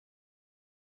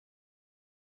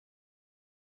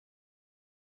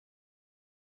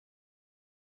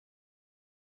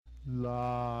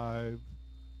Live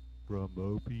from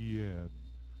OPN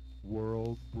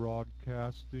World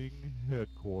Broadcasting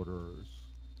Headquarters,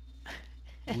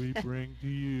 we bring to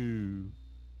you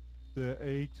the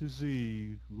A to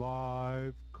Z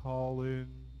live call-in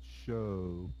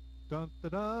show. Dun da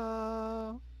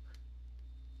da!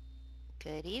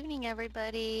 Good evening,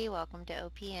 everybody. Welcome to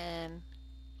OPN.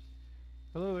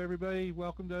 Hello, everybody.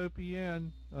 Welcome to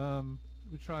OPN.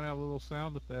 We're trying out a little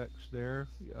sound effects there.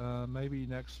 Maybe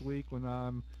next week when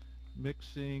I'm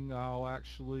mixing, I'll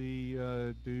actually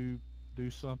do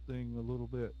something a little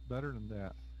bit better than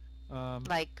that.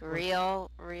 Like Or yeah,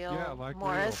 real like real.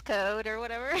 Morse code or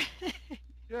whatever.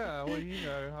 Yeah, well,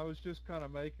 I was just kind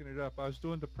of making it up. I was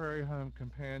doing the Prairie Home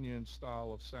Companion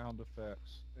style of sound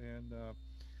effects, and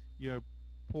you know,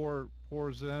 poor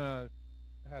Zena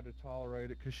had to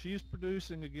tolerate it because she's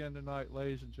producing again tonight,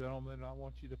 ladies and gentlemen. I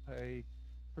want you to pay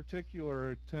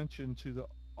particular attention to the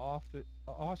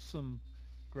awesome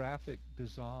graphic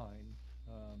design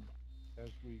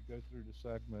as we go through the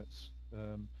segments.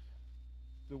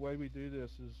 The way we do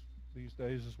this is these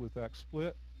days is with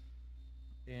XSplit,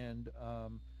 and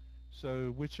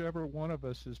so whichever one of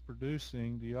us is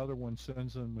producing, the other one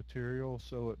sends in material,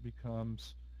 so it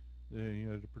becomes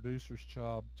the producer's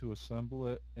job to assemble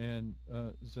it. And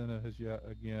Zena has yet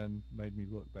again made me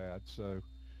look bad. So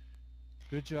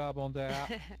good job on that.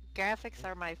 Graphics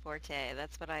are my forte.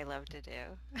 That's what I love to do.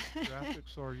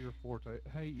 Graphics are your forte.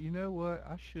 Hey, you know what?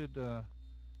 I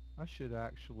should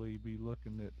actually be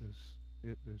looking at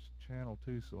this channel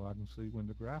too, so I can see when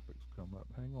the graphics come up.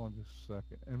 Hang on just a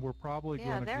second, and we're probably Yeah,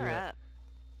 going to they're get. up.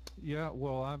 Yeah,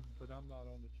 well, I'm not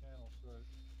on the channel, so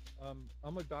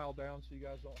I'm gonna dial down so you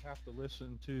guys don't have to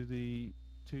listen to the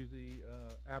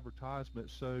advertisement.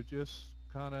 So just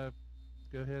kind of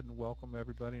go ahead and welcome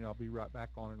everybody, and I'll be right back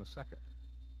on in a second.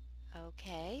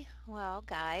 Okay, well,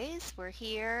 guys, we're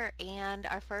here, and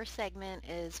our first segment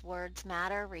is Words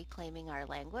Matter, Reclaiming Our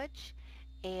Language.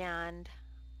 And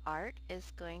Art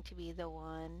is going to be the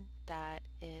one that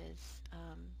is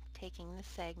taking the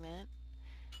segment.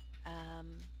 Um,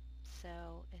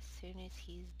 so as soon as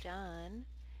he's done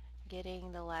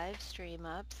getting the live stream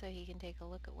up so he can take a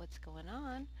look at what's going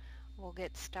on, we'll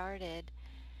get started.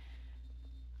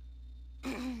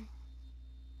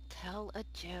 Tell a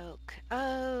joke.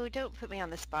 Oh, don't put me on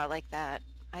the spot like that.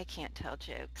 I can't tell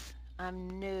jokes.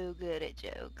 I'm no good at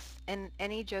jokes. And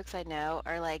any jokes I know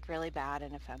are like really bad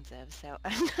and offensive, so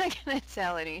I'm not going to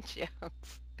tell any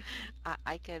jokes.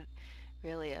 I could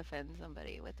really offend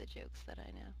somebody with the jokes that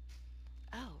I know.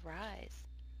 Oh, Rise.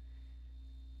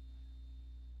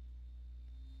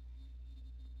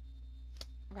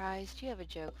 Rise, do you have a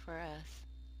joke for us?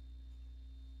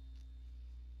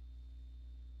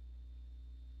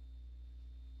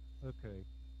 Okay.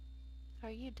 Are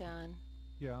you done?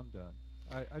 Yeah, I'm done.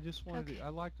 I just wanted to. Okay. I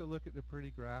like to look at the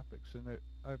pretty graphics, and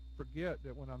I forget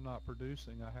that when I'm not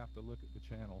producing, I have to look at the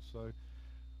channel. So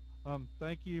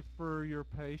thank you for your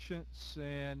patience,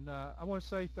 and I want to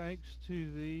say thanks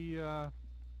to the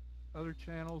other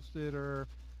channels that are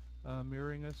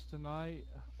mirroring us tonight,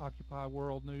 Occupy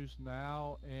World News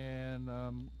Now and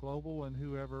Global, and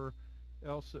whoever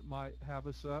else that might have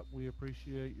us up. We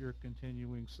appreciate your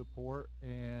continuing support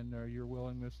and your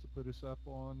willingness to put us up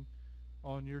on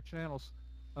your channels.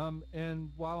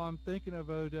 And while I'm thinking of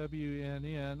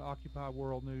OWNN, Occupy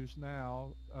World News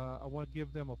Now, I want to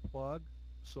give them a plug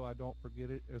so I don't forget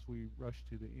it as we rush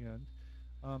to the end.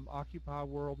 Occupy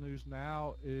World News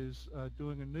Now is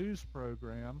doing a news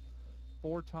program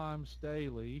 4 times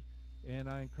daily, and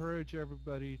I encourage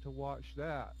everybody to watch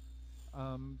that.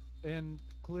 And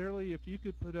clearly, if you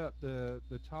could put up the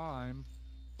time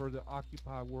for the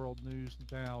Occupy World News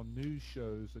Now news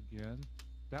shows again,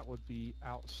 that would be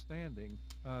outstanding.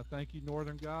 Thank you,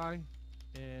 Northern Guy,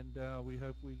 and we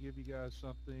hope we give you guys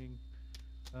something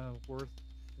worth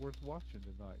watching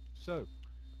tonight. So,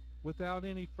 without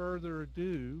any further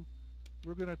ado,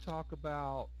 we're going to talk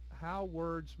about how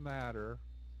words matter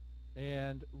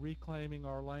and reclaiming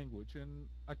our language. And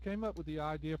I came up with the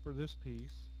idea for this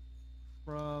piece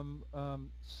from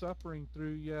suffering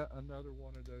through yet another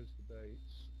one of those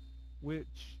debates,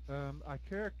 which I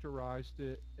characterized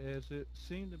it as it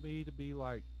seemed to me to be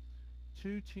like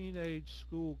two teenage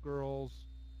schoolgirls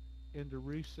in the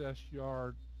recess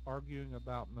yard arguing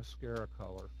about mascara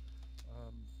color.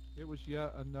 It was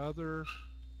yet another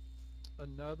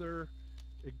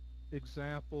e-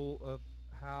 example of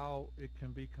how it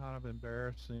can be kind of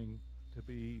embarrassing to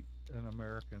be an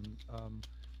American.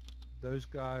 Those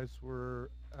guys were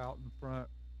out in front,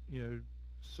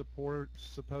 supported,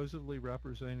 supposedly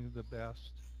representing the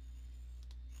best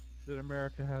that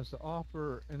America has to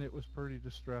offer, and it was pretty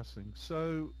distressing.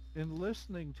 So, in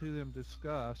listening to them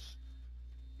discuss,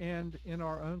 and in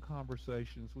our own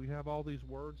conversations, we have all these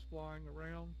words flying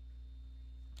around.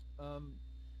 Um,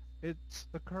 it's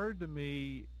occurred to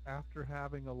me after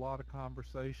having a lot of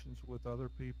conversations with other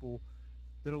people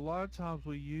that a lot of times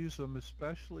we use them,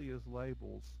 especially as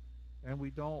labels, and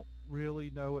we don't really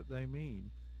know what they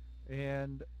mean.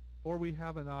 And or we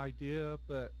have an idea,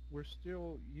 but we're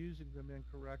still using them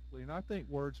incorrectly. And I think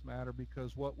words matter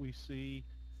because what we see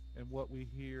and what we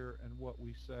hear and what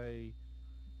we say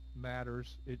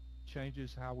matters. It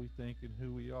changes how we think and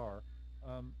who we are.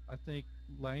 I think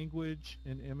language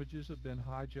and images have been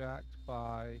hijacked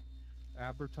by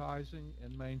advertising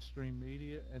and mainstream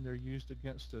media, and they're used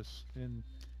against us in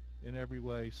every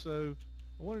way. So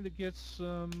I wanted to get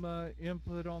some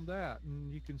input on that,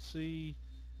 and you can see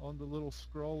on the little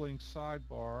scrolling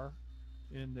sidebar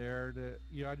in there that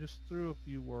I just threw a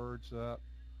few words up.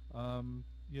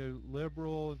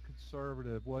 Liberal and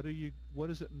conservative. What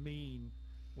does it mean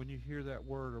when you hear that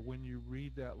word or when you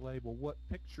read that label? What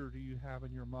picture do you have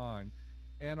in your mind?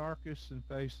 Anarchist and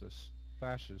fascist.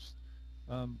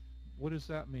 Um, what does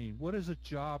that mean? What is a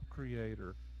job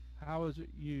creator? How is it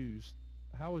used?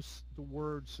 How is the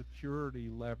word security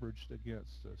leveraged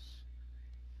against us?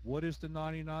 What is the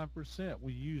 99%?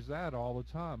 We use that all the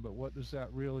time, but what does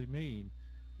that really mean?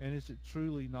 And is it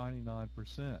truly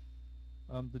 99%?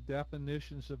 The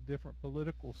definitions of different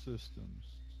political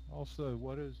systems. Also,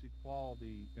 what is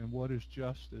equality and what is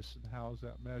justice and how is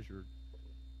that measured?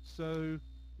 So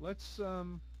let's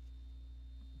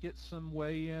get some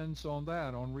weigh-ins on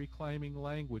that, on reclaiming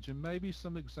language, and maybe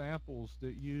some examples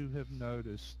that you have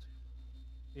noticed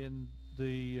in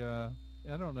the,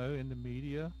 I don't know, in the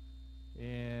media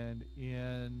and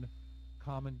in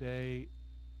common day,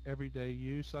 everyday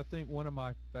use. I think one of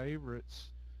my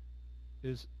favorites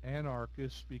is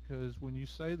anarchist because when you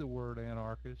say the word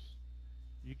anarchist,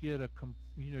 you get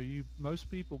most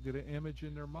people get an image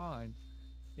in their mind.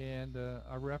 And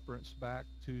I reference back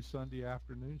to Sunday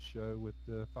afternoon show with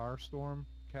the Firestorm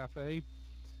Cafe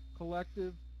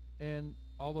Collective, and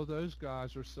all of those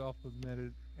guys are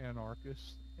self-admitted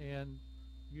anarchists. And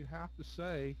you have to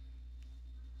say,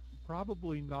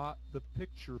 probably not the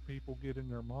picture people get in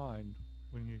their mind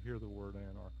when you hear the word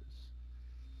anarchist.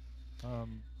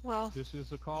 Um, Well, this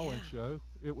is a call-in yeah. show.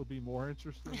 It would be more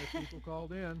interesting if people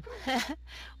called in.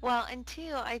 Well, and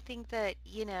two, I think that,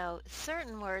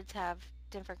 certain words have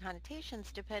different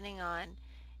connotations depending on,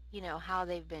 how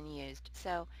they've been used.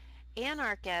 So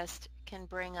anarchist can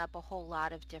bring up a whole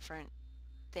lot of different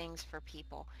things for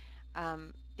people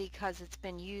because it's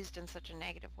been used in such a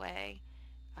negative way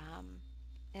um,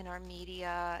 in our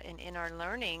media and in our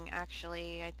learning.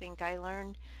 Actually, I think I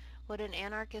learned what an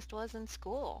anarchist was in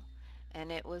school.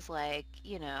 And it was like,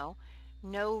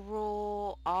 no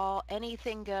rule, all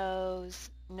anything goes,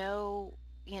 no,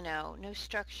 no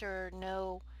structure,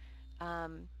 no,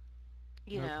 um,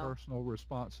 you No know, personal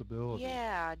responsibility.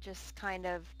 yeah, just kind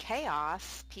of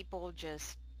chaos, people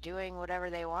just doing whatever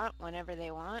they want whenever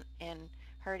they want and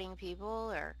hurting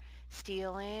people or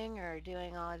stealing or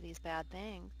doing all of these bad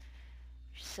things.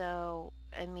 So,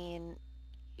 I mean,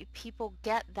 people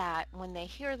get that when they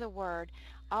hear the word.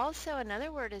 Also,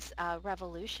 another word is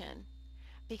revolution,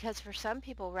 because for some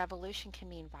people, revolution can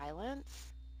mean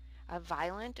violence, a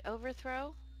violent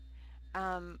overthrow,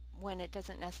 when it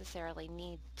doesn't necessarily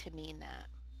need to mean that.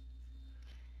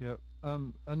 Yep.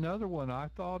 Another one I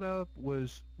thought of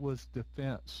was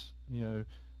defense.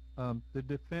 The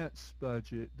defense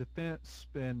budget, defense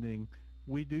spending.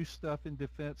 We do stuff in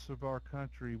defense of our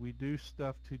country. We do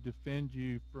stuff to defend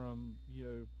you from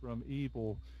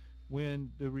evil.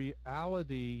 When the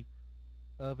reality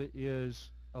of it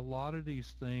is a lot of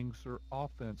these things are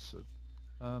offensive.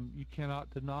 You cannot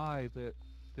deny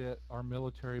that our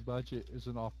military budget is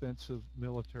an offensive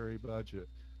military budget.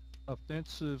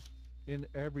 Offensive in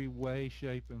every way,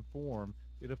 shape, and form.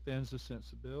 It offends the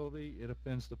sensibility. It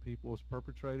offends the people it's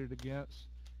perpetrated against.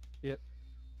 It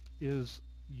is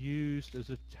used as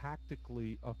a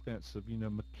tactically offensive,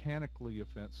 mechanically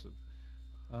offensive.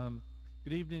 Um,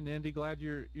 Good evening, Andy. Glad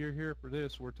you're here for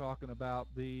this. We're talking about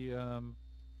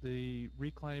the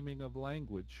reclaiming of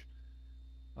language.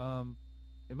 Um,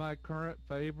 and my current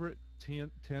favorite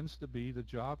tends to be the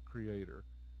job creator.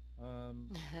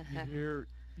 You hear,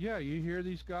 yeah, you hear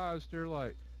these guys. They're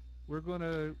like, we're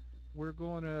gonna, we're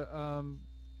gonna,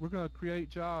 we're gonna create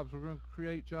jobs. We're gonna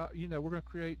create job. We're gonna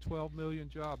create 12 million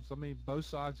jobs. I mean, both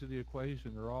sides of the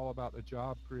equation are all about the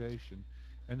job creation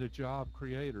and the job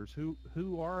creators.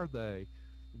 Who are they?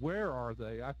 where are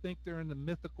they? I think they're in the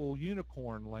mythical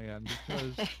unicorn land,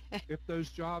 because if those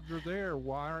jobs are there,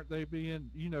 why aren't they being,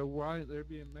 why aren't they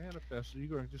being manifested? You're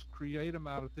going to just create them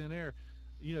out of thin air.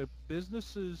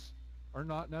 Businesses are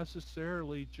not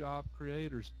necessarily job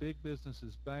creators. Big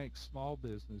businesses, banks, small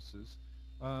businesses.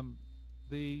 Um,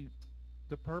 the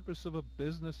the purpose of a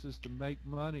business is to make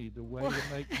money. The way Well,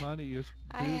 to make money is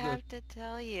I do the. have to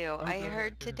tell you, Oh, I go ahead.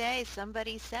 heard Go ahead. today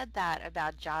somebody said that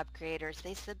about job creators.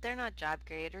 They said they're not job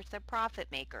creators, they're profit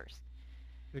makers.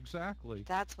 Exactly.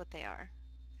 That's what they are.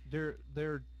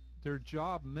 They're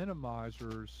job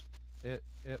minimizers at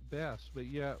best, but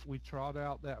yet we trot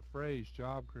out that phrase,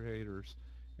 job creators,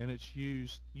 and it's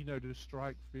used, to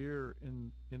strike fear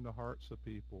in the hearts of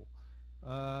people.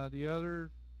 The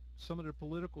other, some of the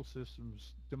political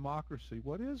systems, democracy.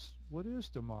 What is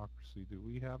democracy? Do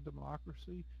we have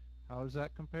democracy? How does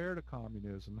that compare to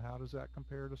communism? How does that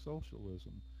compare to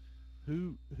socialism?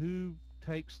 Who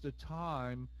takes the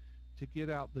time to get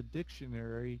out the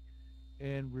dictionary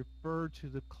and refer to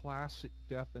the classic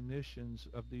definitions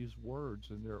of these words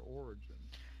and their origin?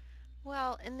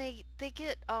 Well, and they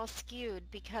get all skewed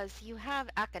because you have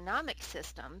economic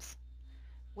systems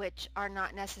which are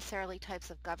not necessarily types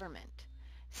of government.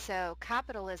 So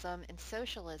capitalism and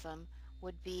socialism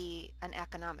would be an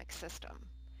economic system.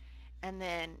 And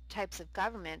then types of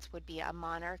governments would be a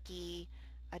monarchy,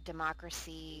 a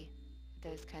democracy,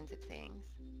 those kinds of things.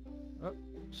 Oh,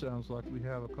 sounds like we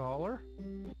have a caller.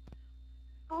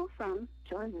 Call from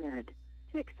John Nerd.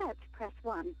 To accept, press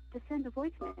 1. To send a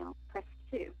voicemail, press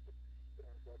 2.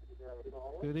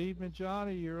 Good evening,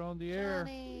 Johnny. You're on the air.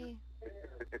 Johnny.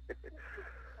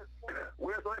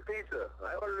 Where's my pizza?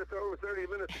 I ordered it over 30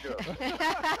 minutes ago.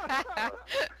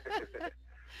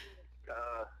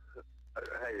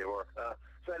 Hey, you are.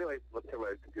 So anyway, let's turn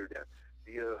my computer down.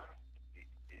 You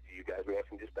guys were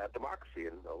asking just about democracy,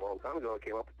 and a long time ago I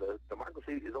came up with the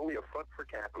democracy is only a front for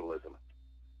capitalism.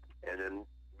 And then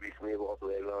recently I've also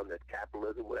added on that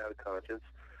capitalism without a conscience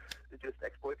is just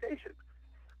exploitation.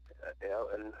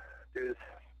 And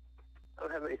I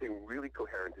don't have anything really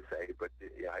coherent to say, but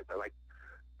yeah, I like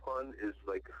pun is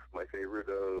like my favorite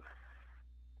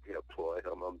ploy.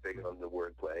 I'm big on the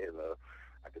wordplay, and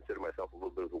I consider myself a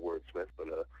little bit of a wordsmith. But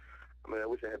I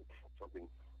wish I had something.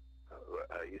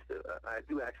 I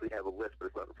do actually have a list, but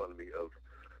it's not in front of me, of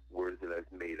words that I've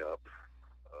made up.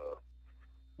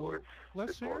 Well,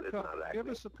 let's hear a couple. Give accurate.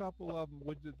 us a couple of them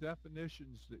with the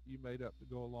definitions that you made up to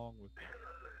go along with it.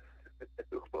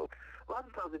 Well, lots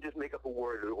of times I just make up a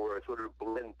word or I sort of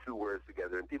blend two words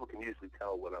together, and people can usually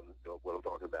tell what I'm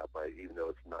talking about by, even though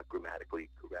it's not grammatically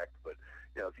correct. But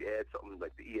if you add something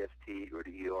like the EST or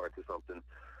the ER to something,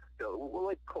 well,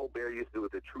 like Colbert used to do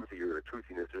with the truthy or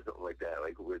truthiness or something like that,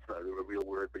 like where it's not a real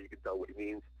word, but you can tell what he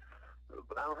means.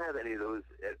 But I don't have any of those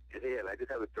at hand. I just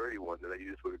have a dirty one that I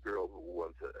used with a girl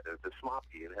once. It's a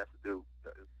smopky, and it has to do.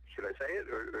 Should I say it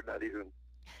or not even?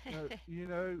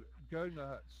 Go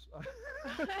nuts.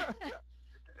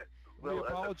 We Well,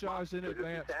 apologize in it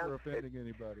advance for sounds- offending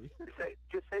anybody.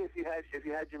 Just say if you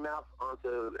had your mouth onto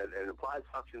an applied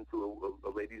suction to a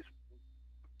lady's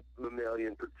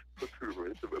mammalian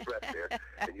protuberance of a breast there,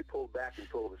 and you pulled back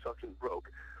until the suction broke,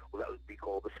 well, that would be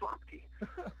called a slopkey.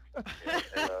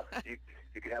 And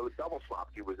you could have a double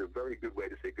slopkey, was a very good way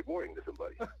to say good morning to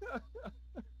somebody.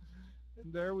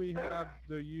 And there we have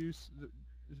the use.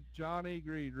 Johnny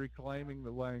Greed reclaiming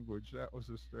the language. That was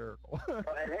hysterical.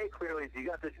 And hey, clearly, you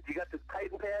got the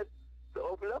Titan pad to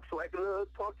open it up so I can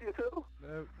talk to you too?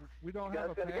 We don't You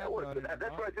have a guys gotta pad get one. running.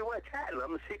 That's where I do my chatting.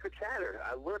 I'm a secret chatter.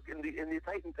 I lurk in the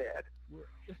Titan pad.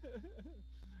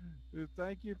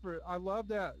 Thank you for. I love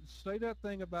that. Say that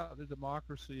thing about the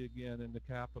democracy again and the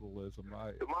capitalism.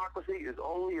 Democracy is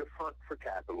only a front for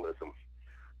capitalism.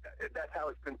 That's how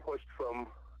it's been pushed from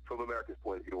America's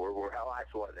point of view, or how I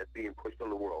saw it as being pushed on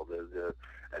the world.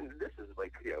 And this is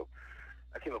like,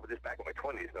 I came up with this back in my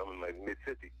 20s. Now I'm in my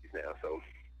mid-50s now, so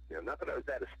not that I was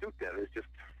that astute then. It's just,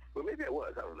 well, maybe I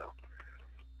was. I don't know.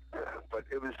 But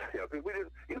it was, we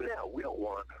didn't. Even now, we don't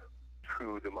want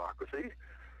true democracy.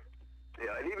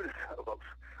 And even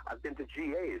I've been to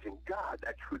GAs, and God,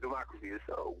 that true democracy is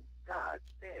so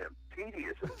goddamn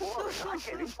tedious and boring. I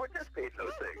can't even participate in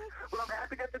those things. But I'm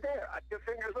happy that they're there. I get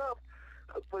fingers up.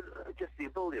 But just the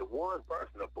ability of one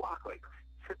person to block like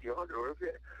 50 or 100, or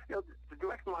the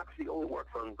direct democracy only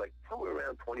works on like somewhere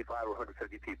around 25 or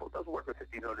 150 people. It doesn't work for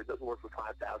 1,500. It doesn't work for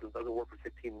 5,000. It doesn't work for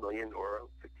 15 million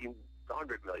or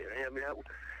 1,500 million. I mean,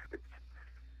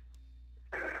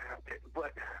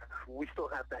 but we still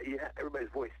have that. Everybody's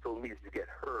voice still needs to get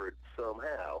heard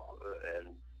somehow,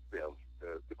 and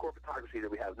the corporatocracy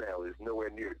that we have now is nowhere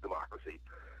near democracy.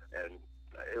 And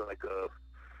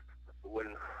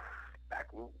when back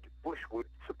Bush would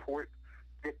support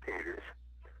dictators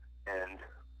and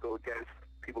go against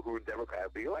people who were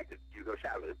democratically elected. Hugo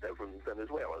Chavez from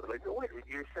Venezuela. Like, no, wait,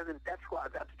 you're sending death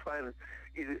squads out to try and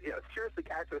either, seriously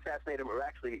catch or assassinate him, or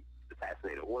actually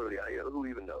assassinate him. One or the other, who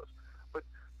even knows? But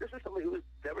this is somebody who was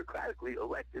democratically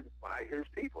elected by his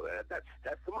people. That's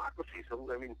democracy. So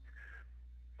I mean,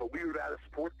 but we would rather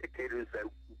support dictators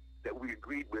that we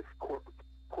agreed with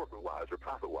corporate-wise or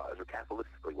profit-wise or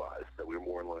capitalistically wise, that we were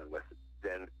more in line with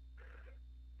than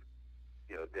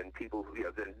than people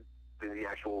than the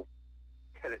actual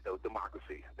tenet of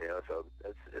democracy. So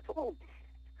it's all,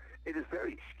 it is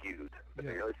very skewed.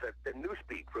 Yeah. It's that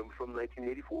newspeak from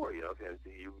 1984.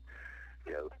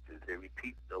 They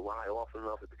repeat the lie often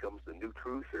enough, it becomes the new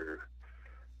truth, or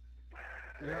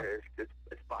Yeah.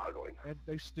 it's boggling. And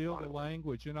they steal the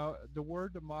language. The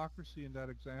word democracy in that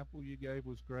example you gave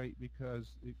was great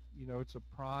because it's a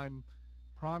prime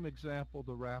example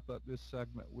to wrap up this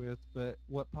segment with. But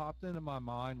what popped into my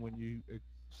mind when you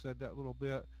said that little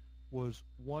bit was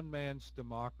one man's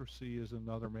democracy is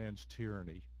another man's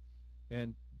tyranny,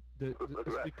 and it's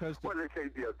Right. because What do they say?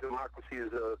 Democracy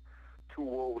is two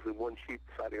wolves and one sheep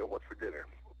deciding on what's for dinner.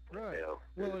 right.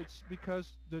 Well, it's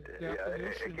because the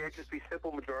definition. It can't just be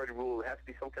simple majority rule. It has to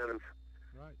be some kind of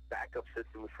right. backup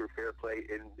system for fair play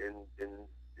in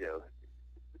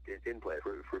play,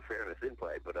 for fairness in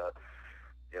play. But I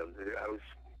was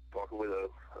talking with a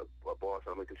boss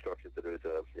on the construction that is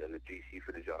the GC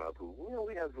for the job, who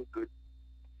we have a good.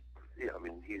 I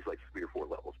mean, he's like 3 or 4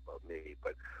 levels above me,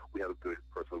 but we have a good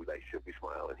personal relationship. We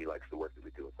smile, and he likes the work that we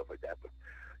do and stuff like that. But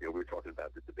we were talking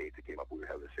about the debate that came up. We were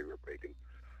having a cigarette break, and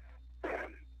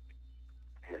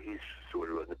he's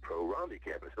sort of in the pro-Romney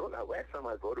camp. I said, look, last time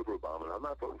I voted for Obama, and I'm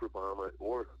not voting for Obama,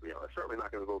 or I'm certainly not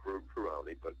going to vote for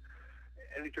Romney. But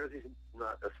New Jersey's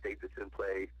not a state that's in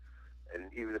play,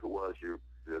 and even if it was,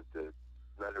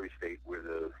 not every state where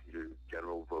your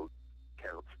general vote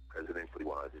counts presidentially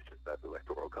wise. It's just about the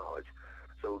electoral college.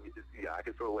 So I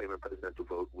can throw away my presidential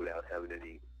vote without having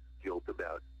any guilt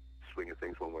about swinging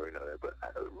things one way or another. But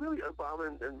really, Obama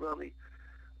and Romney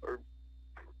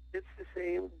it's the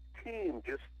same team.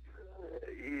 Just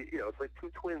it's like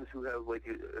two twins who have like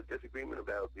a disagreement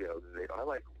about I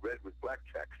like red with black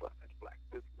checks, I like black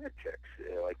with red checks.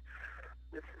 Like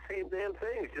it's the same damn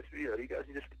thing. It's just you guys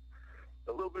are just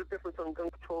a little bit of difference on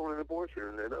gun control and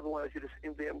abortion, and otherwise you're the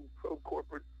same damn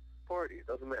pro-corporate party. It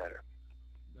doesn't matter.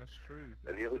 That's true.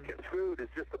 And the other gets screwed is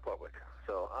just the public.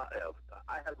 So I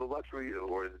have the luxury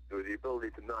or the ability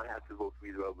to not have to vote for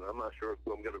either of them. I'm not sure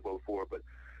who I'm going to vote for, but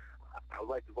I would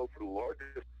like to vote for the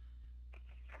largest,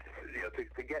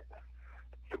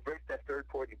 to break that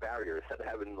third-party barrier instead of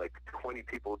having like 20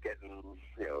 people getting,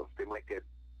 they might get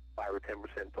 5 or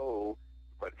 10% total,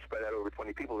 but spread out over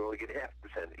 20 people, they only get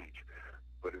 0.5% each.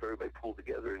 But if everybody pulled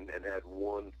together and had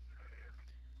one,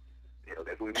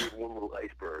 if we made one little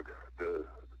iceberg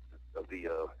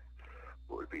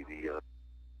what would be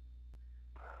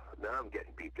now I'm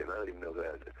getting beeped in. I don't even know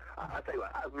that. I'll tell you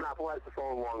what, I've monopolized the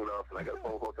phone long enough, and I got a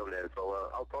phone call coming in, so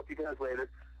I'll talk to you guys later,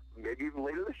 maybe even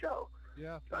later in the show.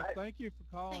 Yeah, well, thank you for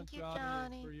calling, Thank you,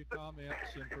 Johnny, and for your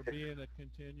comments and for being a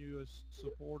continuous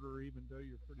supporter, even though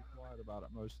you're pretty quiet about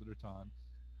it most of the time.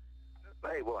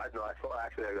 Hey, well, I sort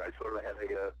of had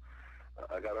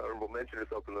I got an honorable mention or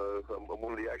something. I'm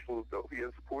one of the actual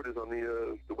OPN supporters on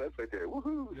the website there.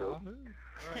 Woohoo! So, Yahoo!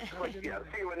 All right, I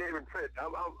see my name in print.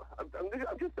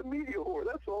 I'm just a media whore.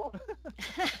 That's all.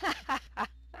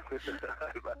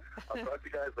 I'll talk to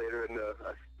you guys later. And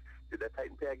did that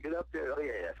Titan pad get up there? Oh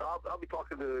yeah. So I'll be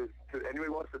talking to anybody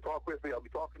who wants to talk with me. I'll be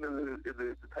talking to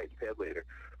the Titan pad later.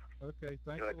 Okay,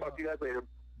 thanks. I'll talk to you guys later.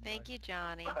 Thank you,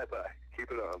 Johnny. Bye.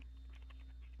 Keep it on.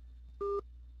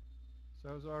 So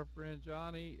that was our friend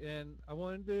Johnny, and I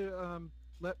wanted to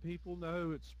let people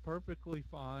know it's perfectly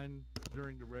fine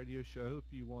during the radio show if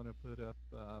you want to put up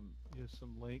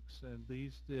some links, and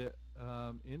these that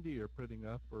Indy are putting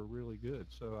up are really good,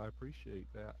 so I appreciate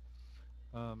that.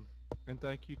 And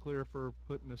thank you, Claire, for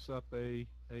putting us up a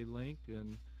link.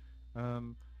 And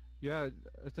yeah,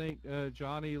 I think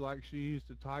Johnny likes to use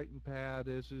the Titan pad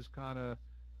as his kind of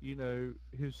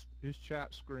his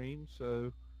chat screen,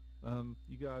 so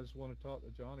you guys want to talk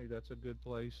to Johnny, that's a good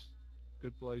place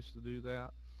to do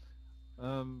that.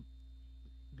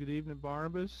 Good evening,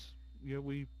 Barnabas.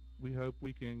 We hope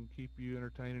we can keep you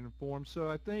entertained and informed.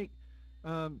 So I think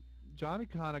Johnny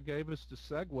kind of gave us the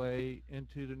segue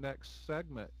into the next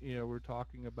segment. We're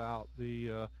talking about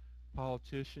the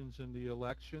politicians and the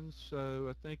elections, so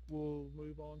I think we'll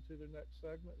move on to the next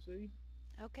segment. See?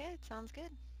 Okay, it sounds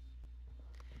good.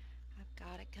 I've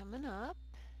got it coming up.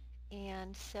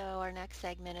 And so our next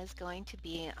segment is going to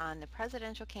be on the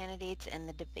presidential candidates and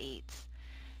the debates.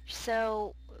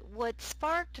 So what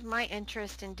sparked my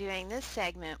interest in doing this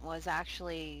segment was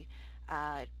actually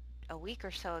uh, a week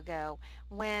or so ago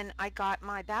when I got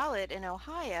my ballot in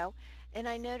Ohio, and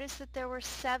I noticed that there were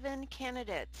 7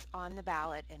 candidates on the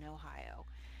ballot in Ohio.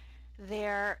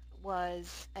 There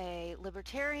was a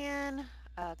Libertarian,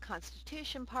 a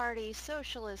Constitution Party,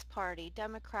 Socialist Party,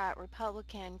 Democrat,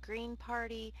 Republican, Green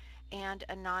Party, and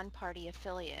a non-party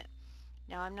affiliate.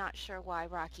 Now, I'm not sure why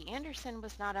Rocky Anderson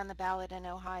was not on the ballot in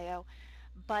Ohio,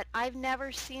 but I've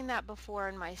never seen that before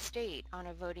in my state on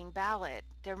a voting ballot.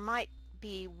 There might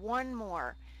be one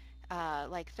more,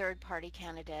 like third-party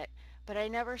candidate, but I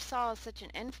never saw such an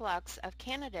influx of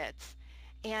candidates.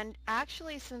 And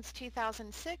actually, since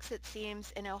 2006, it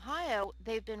seems, in Ohio,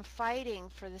 they've been fighting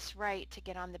for this right to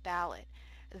get on the ballot.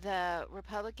 The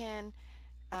Republican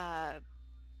uh,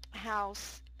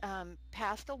 House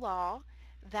passed a law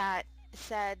that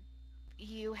said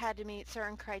you had to meet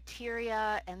certain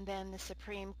criteria, and then the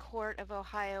Supreme Court of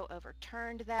Ohio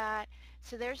overturned that.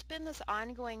 So there's been this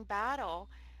ongoing battle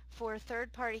for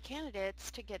third-party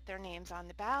candidates to get their names on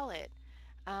the ballot.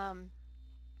 Um,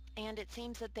 and it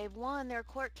seems that they've won their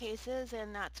court cases,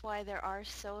 and that's why there are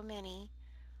so many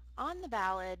on the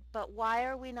ballot. But why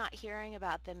are we not hearing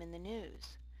about them in the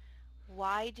news?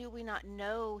 Why do we not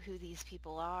know who these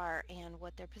people are and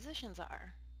what their positions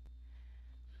are?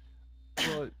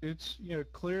 Well, it's,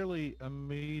 clearly a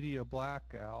media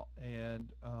blackout, and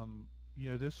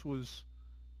this was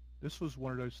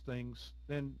one of those things.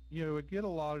 And I get a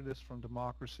lot of this from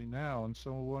Democracy Now, and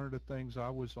so one of the things I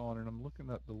was on, and I'm looking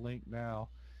at the link now,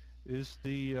 is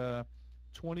the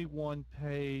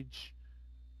 21-page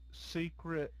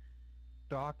secret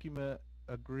document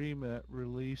agreement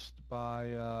released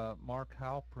by Mark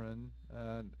Halprin,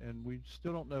 and we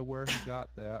still don't know where he got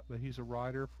that, but he's a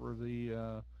writer for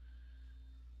the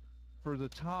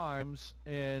Times,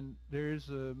 and there's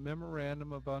a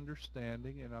memorandum of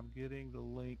understanding, and I'm getting the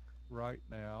link right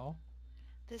now,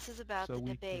 This is about so the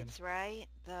we can. debates, right?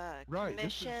 The Right,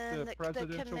 this is commission, the the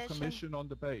Presidential commission, Commission on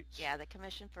Debates. yeah, the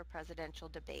Commission for Presidential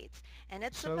Debates. And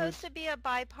it's So supposed it's to be a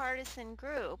bipartisan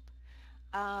group,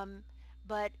 um,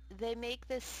 but they make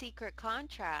this secret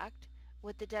contract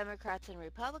with the Democrats and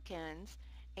Republicans,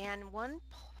 and one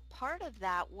part of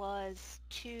that was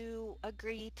to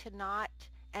agree to not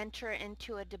enter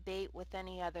into a debate with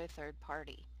any other third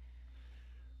party.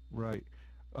 right.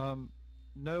 Um,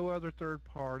 no other third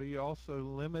party. Also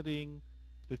limiting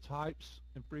the types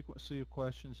and frequency of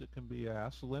questions that can be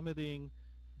asked, limiting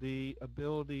the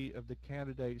ability of the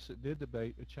candidates that did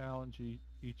debate to challenge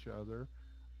each other,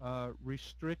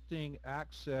 restricting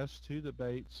access to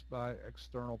debates by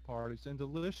external parties, and the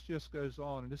list just goes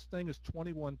on. And this thing is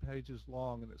 21 pages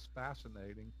long, and it's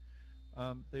fascinating.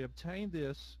 They obtained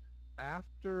this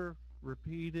after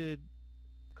repeated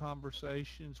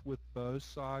conversations with both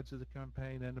sides of the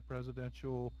campaign and the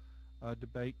Presidential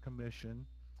Debate Commission,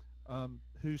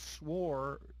 who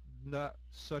swore that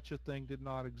such a thing did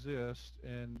not exist.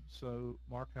 And so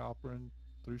Mark Halperin,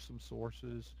 through some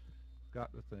sources,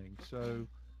 got the thing. So,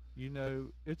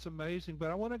 it's amazing.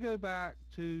 But I want to go back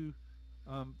to,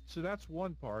 so that's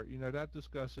one part, that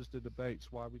discusses the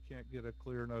debates, why we can't get a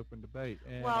clear and open debate.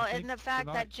 And I Well, think and the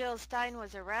fact tonight, that Jill Stein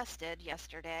was arrested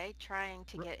yesterday trying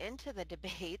to get into the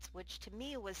debates, which to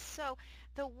me was so,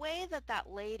 the way that that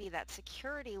lady, that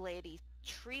security lady,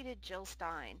 treated Jill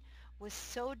Stein was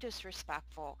so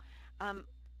disrespectful. Um,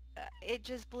 it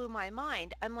just blew my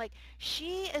mind. I'm like,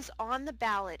 she is on the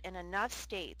ballot in enough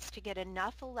states to get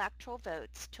enough electoral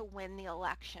votes to win the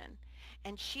election.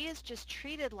 And she is just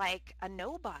treated like a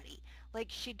nobody, like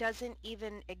she doesn't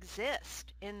even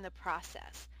exist in the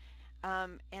process.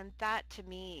 And that to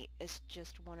me is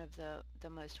just one of the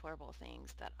most horrible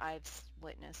things that I've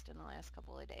witnessed in the last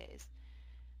couple of days.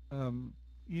 um,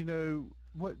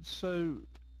 so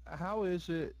how is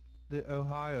it that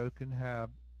Ohio can have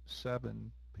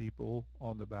 7 people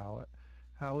on the ballot?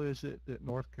 How is it that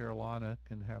North Carolina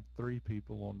can have 3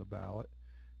 people on the ballot?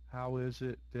 How is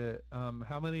it that,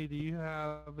 how many do you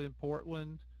have in Portland?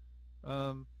 Um,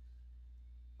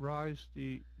 Rise,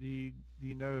 do you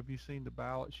know, have you seen the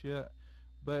ballots yet?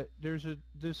 But there's a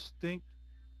distinct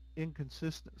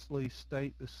inconsistency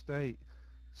state to state.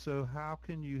 So how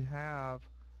can you have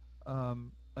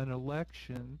an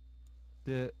election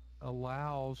that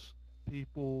allows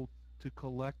people to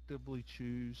collectively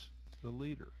choose the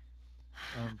leader?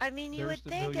 I mean, you There's would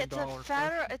the think million it's a dollar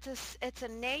federal, question. it's a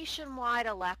nationwide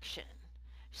election.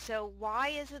 So why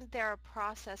isn't there a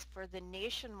process for the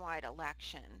nationwide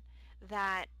election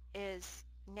that is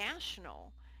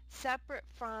national separate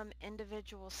from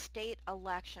individual state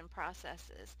election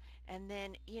processes. And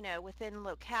then, you know, within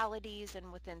localities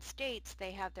and within states,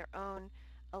 they have their own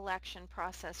election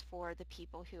process for the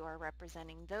people who are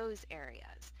representing those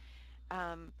areas.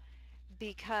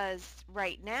 Because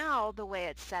right now, the way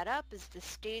it's set up is the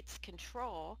states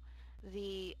control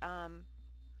the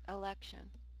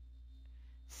election.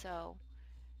 So,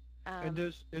 And um,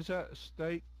 is that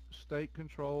state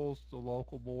controls the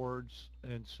local boards,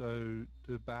 and so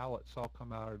the ballots all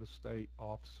come out of the state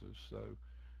offices. So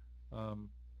um,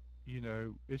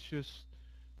 it's just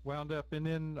wound up. And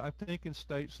then I think in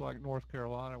states like North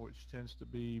Carolina, which tends to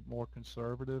be more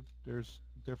conservative, there's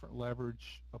different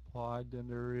leverage applied than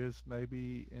there is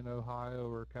maybe in Ohio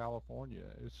or California.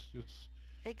 It's just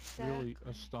really exactly.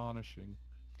 astonishing.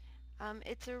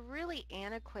 It's a really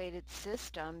antiquated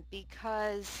system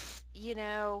because, you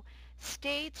know,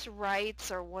 states'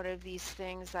 rights are one of these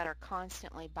things that are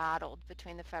constantly battled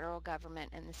between the federal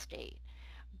government and the state.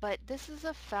 But this is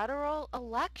a federal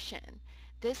election.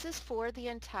 This is for the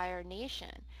entire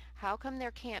nation. How come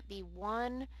there can't be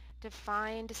one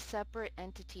defined separate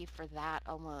entity for that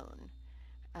alone?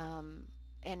 Um,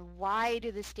 and why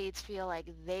do the states feel like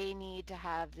they need to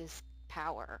have this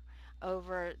power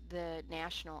over the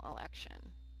national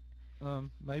election?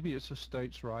 Maybe it's a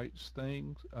states' rights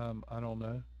thing. I don't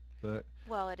know, but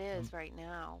Well, it um, is right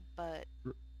now, but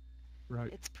r-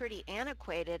 right. it's pretty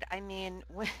antiquated. I mean,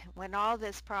 when all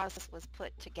this process was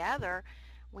put together,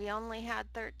 we only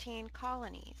had 13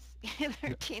 colonies,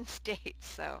 Yeah. 13 states.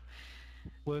 So,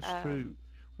 Well, that's true. um,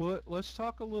 Well, let's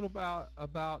talk a little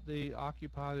about the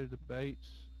Occupy the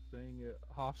Debates thing at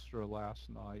Hofstra last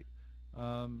night.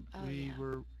 oh We yeah.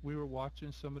 were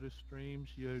watching some of the streams.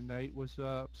 Nate was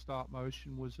up, Stop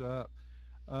Motion was up.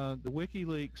 The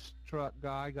WikiLeaks truck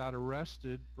guy got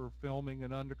arrested for filming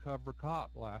an undercover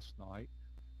cop last night.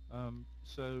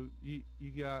 So you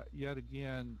got yet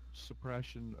again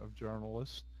suppression of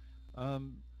journalists.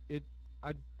 It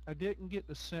I I didn't get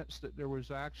the sense that there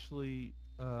was actually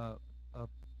a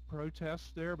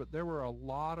protest there, but there were a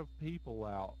lot of people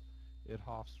out at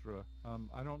Hofstra.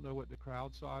 I don't know what the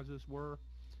crowd sizes were,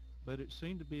 but it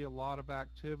seemed to be a lot of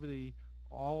activity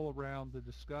all around the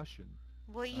discussion.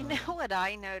 Well, you know Um, what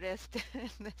I noticed, and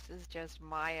this is just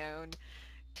my own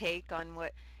take on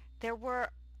what, there were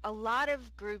a lot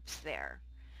of groups there,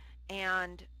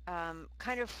 and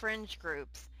kind of fringe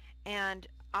groups, and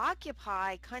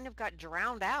Occupy kind of got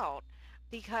drowned out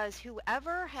because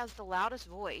whoever has the loudest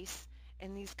voice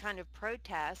in these kind of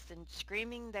protests and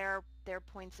screaming their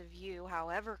points of view,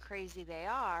 however crazy they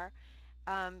are,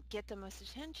 get the most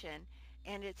attention.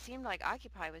 And it seemed like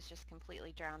Occupy was just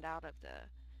completely drowned out of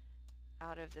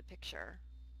the picture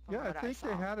from yeah, I what I think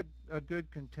they saw. had a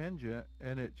good contingent,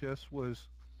 and it just was,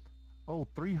 oh,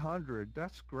 300.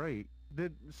 That's great.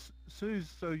 Suze,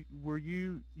 so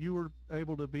you were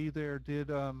able to be there? Did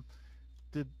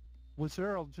was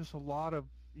there just a lot of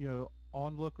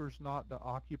onlookers, not the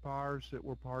occupiers that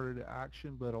were part of the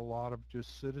action, but a lot of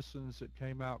just citizens that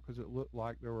came out because it looked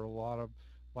like there were a lot of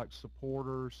like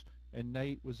supporters, and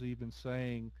Nate was even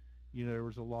saying, there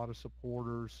was a lot of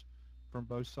supporters from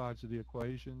both sides of the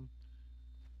equation.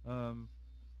 Um,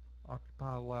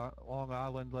 Occupy Long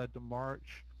Island led the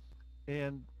march,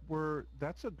 and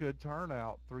that's a good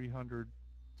turnout, 300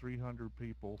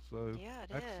 people. So Yeah,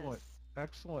 it excellent, is.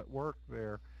 excellent work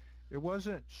there. It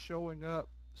wasn't showing up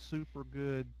super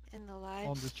good In the live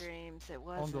on this streams, it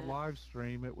on the wasn't. live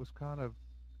stream. It was kind of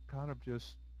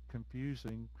just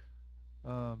confusing.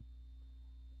 Um,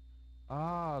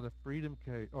 the freedom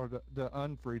cage, or the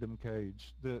unfreedom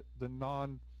cage, the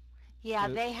non Yeah,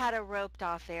 the they had a roped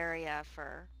off area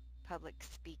for public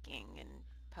speaking and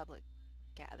public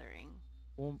gathering.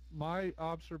 well, my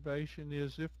observation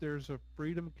is if there's a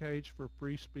freedom cage for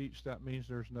free speech, that means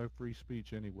there's no free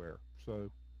speech anywhere. So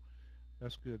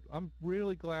that's good. I'm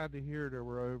really glad to hear there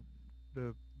were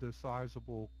the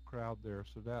sizable crowd there.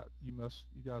 So that you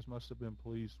guys must have been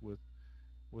pleased with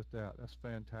that. That's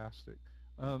fantastic.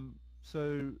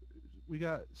 So we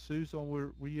got Susan.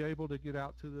 Were you able to get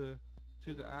out to the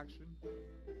action? Oh,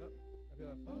 I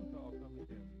got a phone call coming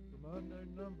in from an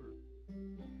unknown number.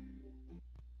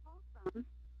 From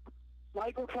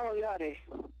Michael Pellagatti.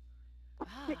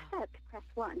 To Ah, accept, press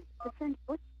 1. To send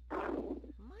voice.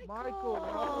 Michael, welcome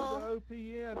Michael! to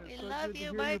OPN. We It's so love good to you,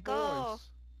 hear your Michael! voice.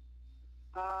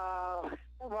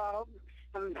 Well,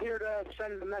 I'm here to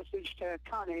send a message to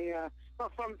Connie,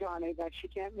 from Connie, that she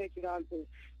can't make it on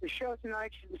the show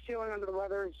tonight. She's feeling under the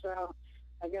weather, so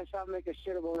I guess I'll make a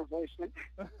suitable replacement.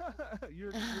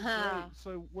 You're great.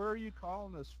 So where are you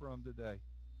calling us from today?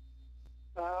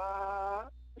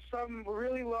 Some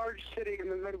really large city in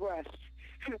the Midwest.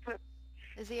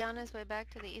 Is he on his way back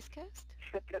to the East Coast?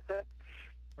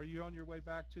 Are you on your way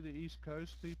back to the East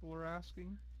Coast, people are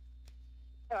asking?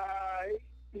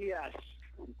 Yes.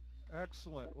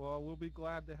 Excellent. Well, we'll be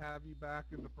glad to have you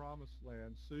back in the promised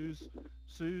land.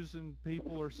 Susan,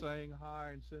 people are saying hi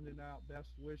and sending out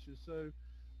best wishes. So,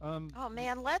 Oh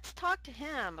man, let's talk to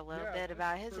him a little yeah, bit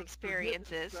about his for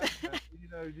experiences. goodness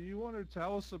sake, do you want to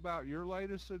tell us about your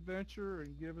latest adventure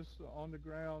and give us on the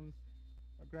ground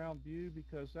a ground view,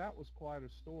 because that was quite a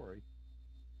story.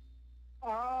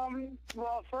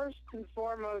 Well, first and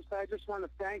foremost, I just want to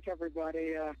thank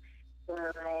everybody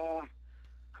for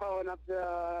calling up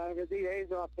the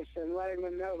DA's office and letting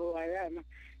them know who I am.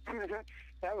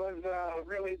 That was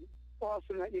really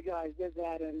awesome that you guys did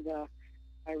that, and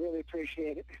I really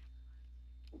appreciate it.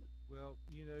 Well,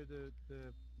 the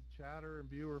chatter and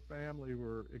viewer family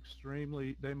were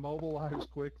they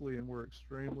mobilized quickly and were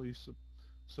extremely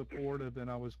supportive, and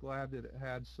I was glad that it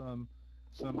had some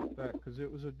effect, because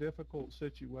it was a difficult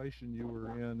situation you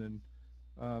were in, and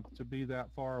to be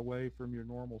that far away from your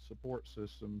normal support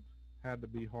system had to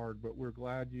be hard. But we're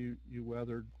glad you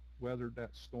weathered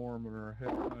that storm and are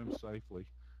headed home safely.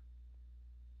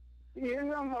 Yeah,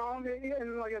 Mom,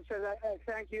 and like I said, I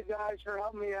thank you guys for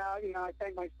helping me out. I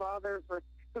thank my father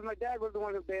because my dad was the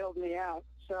one who bailed me out.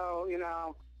 So,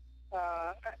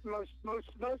 most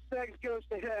thanks goes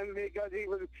to him, because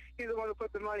he's the one who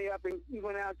put the money up and he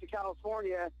went out to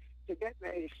California to get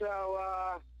me. So,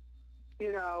 I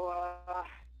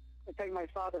thank my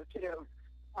father too,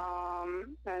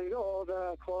 and all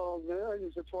the calls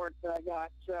and support that I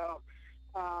got. So,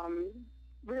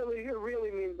 it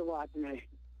really means a lot to me.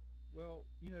 Well,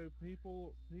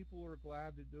 people are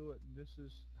glad to do it, and this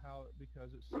is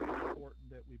because it's so important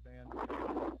that we band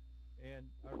together. And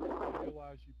I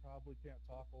realize you probably can't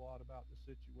talk a lot about the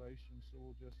situation, so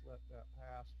we'll just let that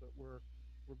pass. But we're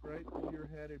grateful you're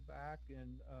headed back,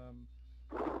 and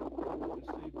looking forward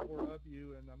to see more of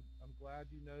you. And I'm glad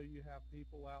you have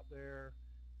people out there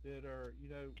that are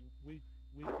we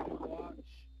do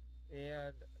watch,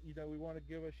 and we want to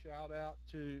give a shout out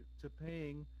to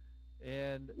Ping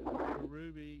and to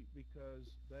Ruby, because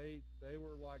they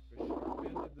were like the sharp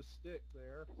end of the stick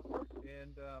there,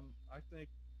 and I think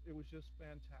it was just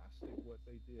fantastic what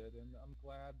they did, and I'm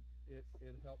glad it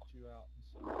helped you out in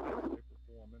some way, shape, or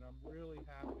form. And I'm really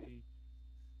happy,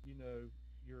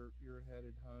 you're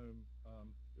headed home.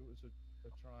 It was a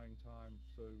trying time,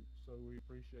 so we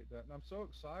appreciate that, and I'm so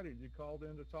excited you called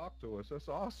in to talk to us. That's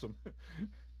awesome.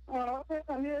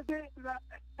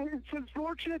 It's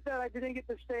unfortunate that I didn't get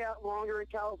to stay out longer in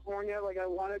California like I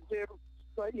wanted to,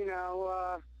 but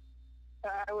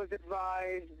I was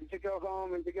advised to go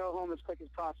home and to go home as quick as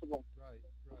possible. Right.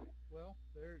 Well,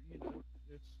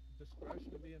 it's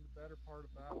discretion being the better part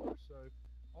of valor. So,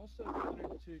 also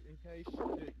wanted to, in case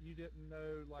you didn't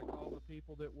know, like all the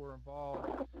people that were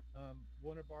involved,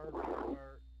 one of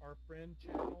our friend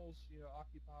channels,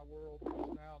 Occupy World,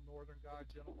 who's now Northern Guy,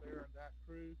 Gentle Bear, and that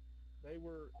crew, they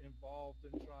were involved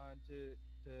in trying to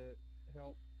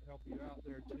help you out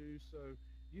there too. So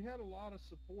you had a lot of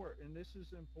support, and this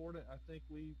is important. I think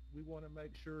we want to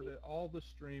make sure that all the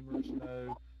streamers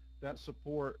know that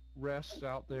support rests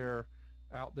out there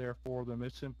for them.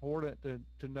 It's important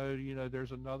to know,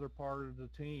 there's another part of the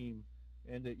team,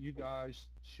 and that you guys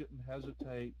shouldn't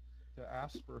hesitate to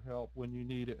ask for help when you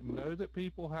need it, and know that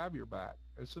people have your back.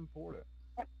 It's important.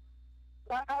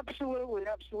 Absolutely.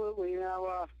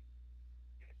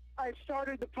 I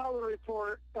started the Pella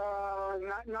report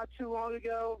not too long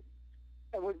ago.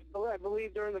 I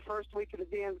believe during the first week of the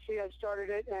DNC I started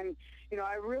it, and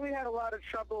I really had a lot of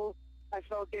trouble, I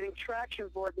felt, getting traction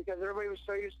for it, because everybody was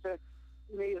so used to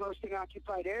me hosting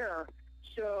Occupied Air.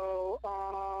 So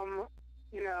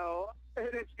and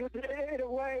it's good. In a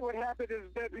way, what happened is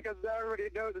good, because everybody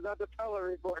knows about the Pella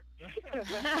report.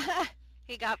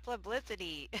 He got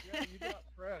publicity. Yeah, you got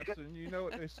press, and you know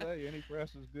what they say, any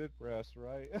press is good press,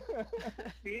 right?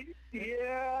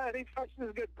 Yeah, any press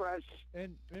is good press.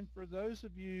 And for those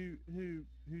of you who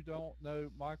don't know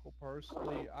Michael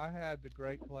personally, I had the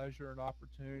great pleasure and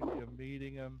opportunity of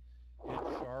meeting him in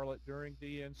Charlotte during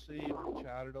DNC, and we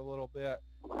chatted a little bit.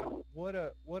 And what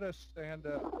a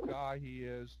stand-up guy he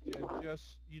is, and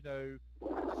just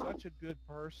such a good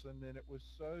person. And it was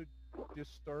so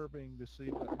disturbing to see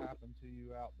what happened to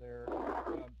you out there.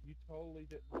 You totally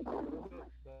didn't deserve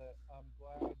it, but I'm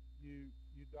glad you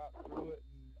got through it,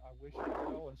 and I wish you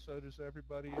well, and so does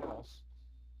everybody else.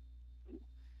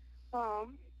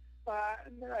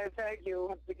 I thank you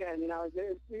once again.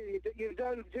 You've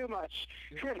done too much.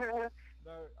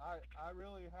 No, I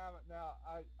really haven't. Now,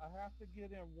 I have to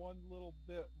get in one little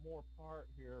bit more part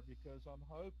here, because I'm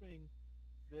hoping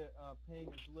that Ping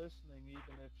is listening,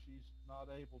 even if she's not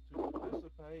able to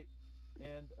participate.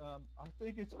 And I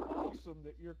think it's awesome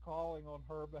that you're calling on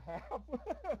her behalf.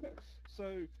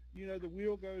 So, the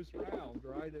wheel goes round,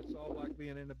 right? It's all like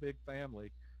being in a big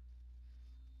family.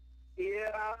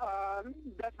 Yeah,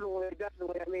 definitely.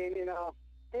 I mean,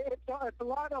 it's a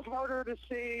lot harder to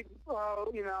see,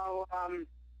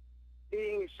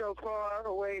 being so far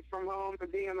away from home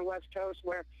and being on the West Coast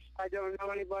where I don't know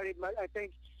anybody, but I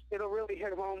think it'll really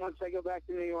hit home once I go back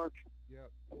to New York. Yep.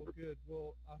 Well, good.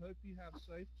 Well, I hope you have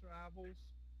safe travels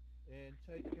and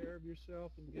take care of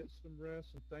yourself and get some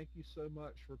rest. And thank you so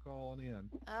much for calling in.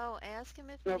 Oh, ask him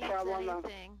if he No needs problem.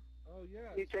 anything. Oh,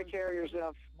 yeah. You take care of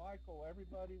yourself. Michael,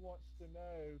 everybody wants to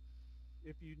know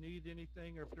if you need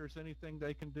anything or if there's anything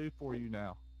they can do for you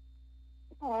now.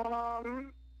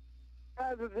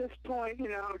 As of this point,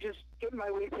 just get my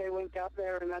WePay link out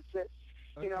there, and that's it.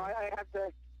 Okay.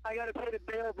 I got to pay the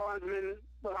bail bondsman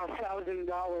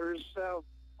 $1,000. So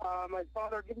my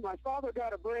father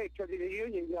got a break because he's a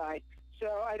union guy. So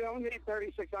I don't need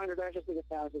 3,600. I just need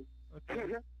 1,000.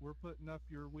 Okay. We're putting up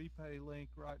your WePay link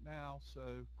right now,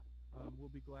 so we'll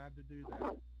be glad to do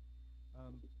that.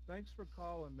 Thanks for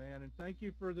calling, man, and thank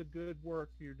you for the good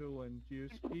work you're doing.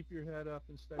 Just keep your head up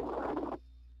and stay safe.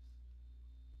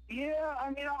 Yeah,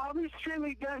 I mean, I'll be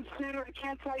streaming again soon. I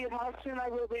can't tell you how soon I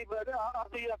will be, but I'll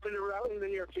be up in the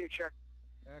near future.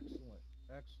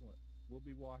 Excellent. We'll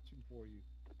be watching for you.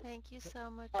 Thank you so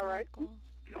much, All right. Michael.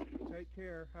 Take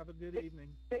care. Have a good evening.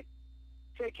 Take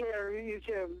care. You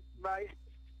too. Bye.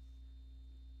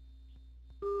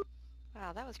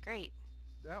 Wow, that was great.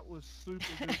 That was super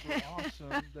duper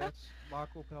awesome. That's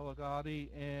Michael Pellagatti.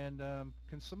 And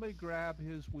can somebody grab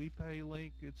his WePay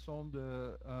link? It's on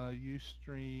the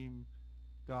Ustream.tv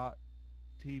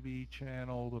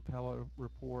channel, the Pella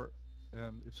Report.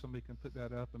 If somebody can put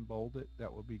that up and bold it,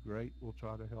 that would be great. We'll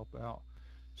try to help out.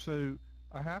 So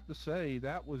I have to say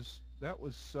that was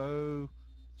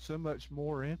so much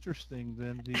more interesting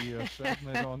than the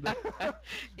segment on the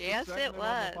Yes, it was.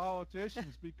 On the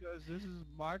politicians, because this is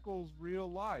Michael's real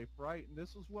life, right? And this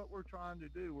is what we're trying to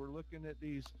do. We're looking at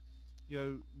these,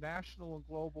 national and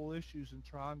global issues and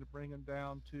trying to bring them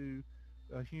down to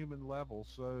a human level.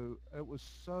 So it was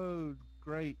so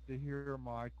great to hear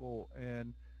Michael,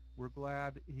 and we're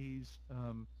glad he's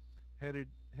headed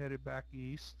back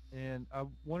east. And I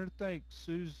wanted to thank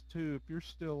Suze too, if you're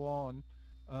still on,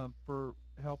 for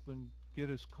helping get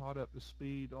us caught up to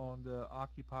speed on the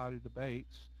Occupy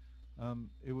debates.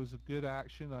 It was a good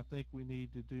action. I think we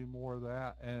need to do more of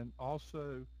that. And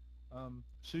also,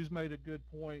 Sue's made a good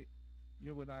point.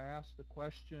 When I asked the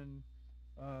question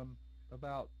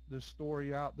about the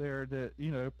story out there that,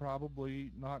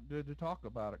 probably not good to talk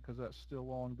about it because that's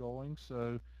still ongoing.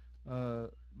 So,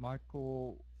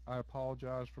 Michael, I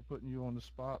apologize for putting you on the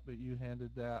spot, but you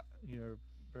handled that,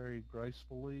 very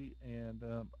gracefully, and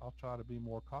I'll try to be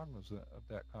more cognizant of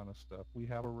that kind of stuff. We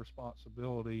have a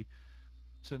responsibility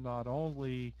to not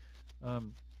only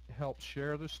help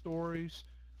share the stories,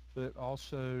 but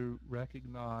also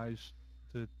recognize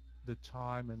the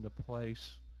time and the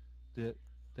place that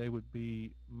they would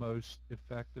be most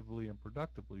effectively and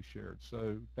productively shared.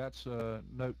 So that's a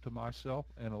note to myself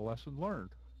and a lesson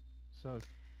learned. So.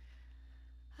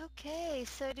 Okay,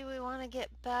 so do we want to get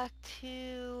back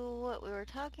to what we were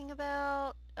talking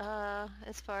about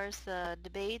as far as the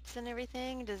debates and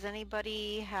everything? Does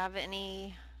anybody have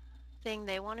anything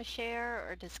they want to share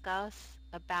or discuss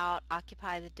about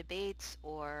Occupy the debates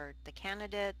or the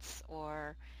candidates,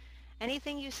 or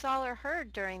anything you saw or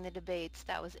heard during the debates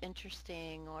that was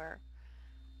interesting? Or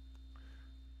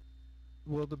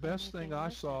well, the best thing I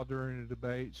saw during the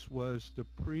debates was the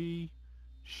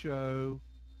pre-show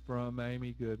from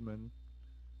Amy Goodman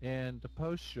and the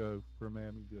post-show from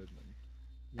Amy Goodman.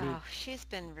 Oh, she's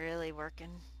been really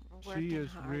working she is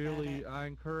hard really, at it. I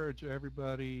encourage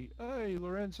everybody. Hey,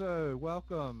 Lorenzo,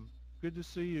 welcome. Good to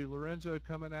see you. Lorenzo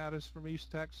coming at us from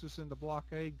East Texas in the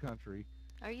blockade country.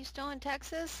 Are you still in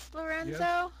Texas,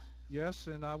 Lorenzo? Yes,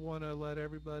 and I want to let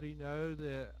everybody know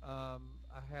that I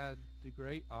had the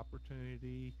great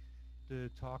opportunity to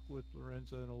talk with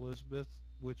Lorenzo and Elizabeth,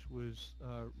 which was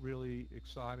really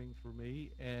exciting for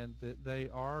me, and that they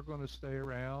are going to stay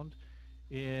around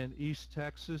in East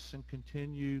Texas and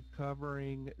continue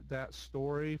covering that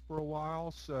story for a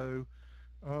while. So,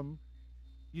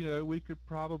 we could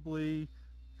probably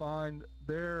find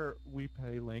their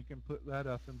WePay link and put that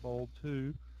up in bold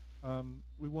too.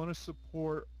 We want to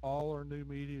support all our new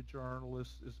media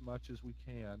journalists as much as we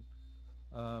can.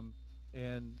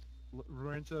 And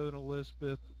Lorenzo and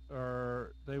Elizabeth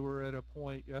they were at a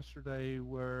point yesterday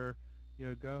where,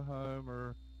 go home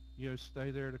or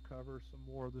stay there to cover some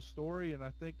more of the story, and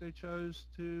I think they chose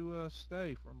to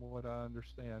stay, from what I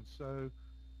understand. So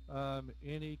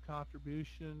any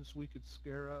contributions we could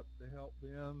scare up to help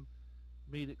them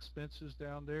meet expenses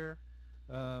down there,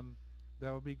 um,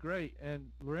 that would be great.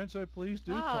 And Lorenzo, please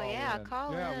do Oh, call yeah, in.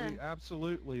 call Yeah, we in.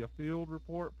 absolutely. A field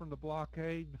report from the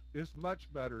blockade is much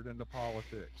better than the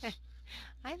politics.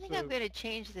 I think I'm So going to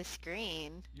change the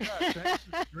screen yeah, change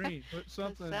the screen. Put to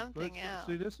something. something See, else.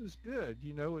 this is good.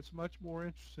 It's much more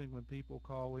interesting when people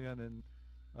call in, and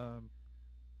um,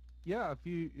 yeah,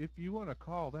 if you want to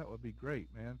call, that would be great,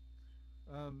 man.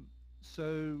 Um,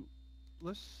 so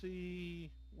let's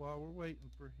see. While we're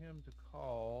waiting for him to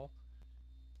call,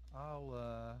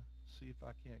 I'll see if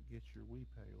I can't get your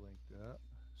WePay linked up.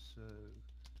 So,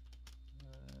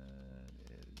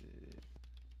 edit.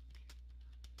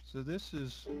 So this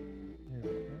is. There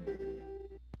we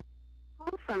go.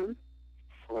 Awesome.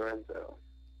 Lorenzo.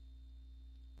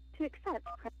 To accept,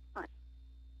 press 1.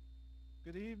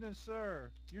 Good evening,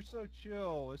 sir. You're so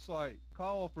chill. It's like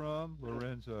call from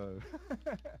Lorenzo.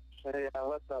 Hey,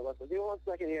 what's up? Give me 1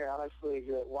 second here. I'll actually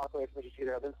walk away from the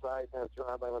computer. I'm inside and it's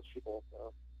surrounded by a bunch of people.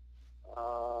 So,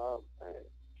 alright.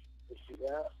 Let's see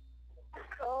that.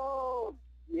 Oh,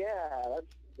 yeah, that's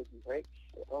looking great.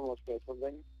 Almost got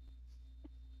something.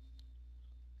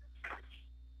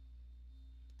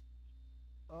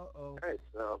 Uh-oh. Alright,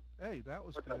 so, Hey, that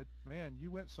was what's good. up? Man,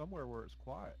 you went somewhere where it's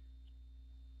quiet.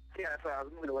 Yeah, so I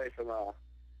was moving away from,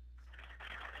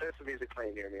 there's some music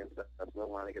playing near me and stuff. So I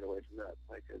want to get away from that.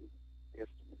 I guess,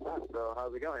 so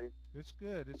how's it going? It's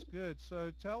good. It's good.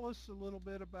 So tell us a little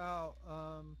bit about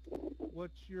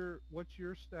what's your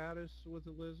status with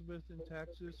Elizabeth in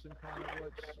Texas, and kind of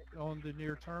what's on the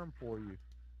near term for you.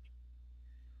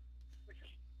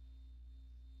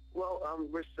 Well,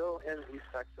 we're still in East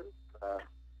Texas.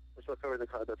 We're still covering the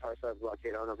Tarside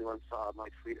blockade. I don't know if anyone saw my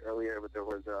tweet earlier, but there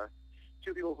was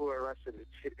 2 people who were arrested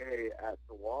today at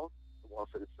the wall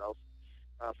site itself.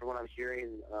 From what I'm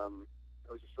hearing,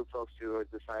 it was just some folks who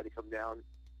had decided to come down.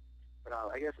 But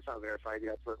I guess it's not verified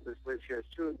yet. So this list here is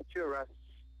two arrests,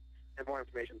 and more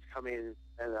information is coming.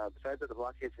 And besides that, the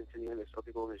blockade's continuing. There's still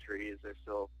people in the trees. They're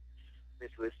still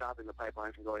basically stopping the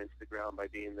pipeline from going into the ground by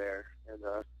being there. And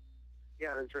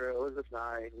yeah, and for Elizabeth and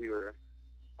I, we were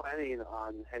planning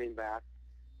on heading back.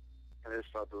 And I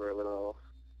just felt that we were a little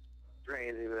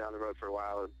drained. We've been down the road for a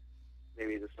while, and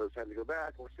maybe just was time to go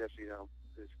back. We'll see, actually,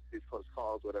 these close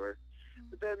calls, whatever.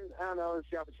 But then, I don't know, it's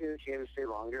the opportunity came to stay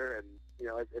longer, and,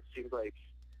 it seems like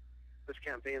this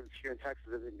campaign here in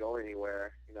Texas isn't going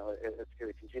anywhere. It's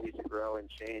going to continue to grow and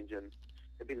change, and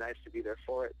it'd be nice to be there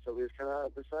for it. So we just kind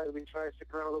of decided we'd try to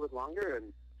stick around a little bit longer,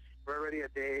 and we're already a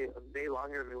day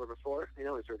longer than we were before. So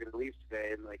we're going to leave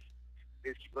today, and, like, we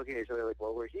just keep looking at each other like,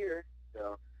 well, we're here.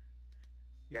 So,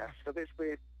 yeah, so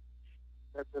basically,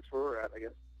 that's where we're at, I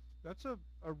guess. That's a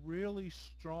really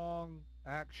strong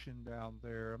action down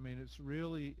there. I mean, it's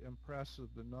really impressive,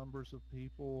 the numbers of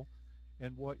people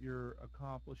and what you're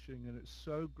accomplishing, and it's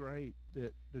so great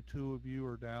that the 2 of you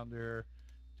are down there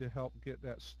to help get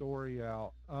that story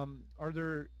out. Are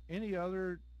there any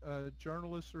other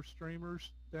journalists or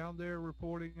streamers down there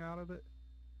reporting out of it?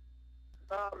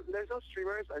 There's no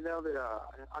streamers. I know that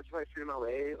Occupy Freedom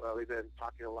LA, we've been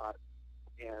talking a lot,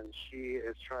 and she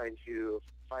is trying to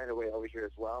find a way over here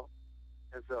as well.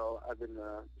 And so I've been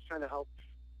just trying to help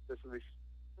just at least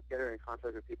get her in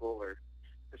contact with people, or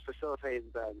just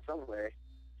facilitate that in some way,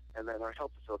 and then or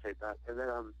help facilitate that. And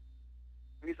then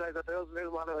besides that, there's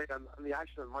a lot of, like, on the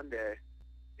action on Monday,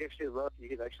 if you actually look, you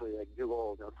can actually, like,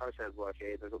 Google Tarside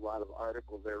blockade. There's a lot of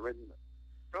articles that are written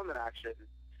from that action.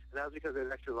 And that was because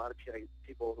there's actually a lot of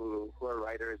people who are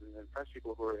writers and press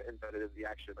people who are embedded in the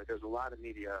action. Like, there's a lot of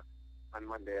media on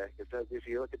Monday. If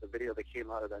you look at the video that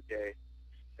came out of that day,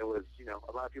 it was,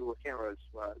 a lot of people with cameras,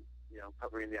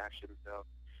 covering the action. So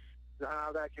out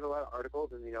of that came a lot of articles,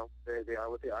 and, they are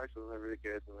what they are, so they're really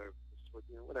good, so they're just,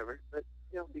 whatever. But,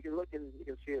 you can look and you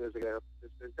can see it.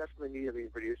 There's definitely media being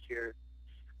produced here,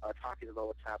 talking about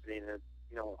what's happening, and,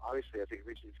 obviously, I think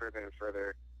reaching further and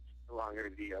further the longer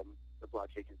the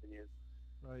blockade continues.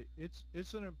 Right.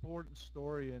 It's an important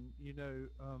story, and,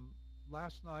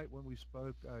 last night when we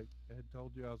spoke, I had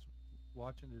told you I was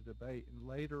watching the debate, and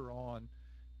later on,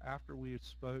 after we had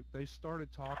spoke, they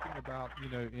started talking about,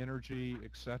 energy,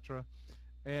 etc.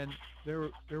 And they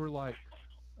were like,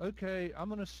 okay, I'm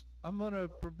gonna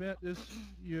prevent this.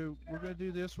 We're gonna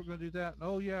do this. We're gonna do that. And,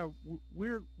 oh yeah,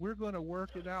 we're gonna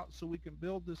work it out so we can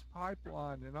build this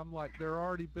pipeline. And I'm like, they're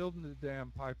already building the damn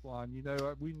pipeline.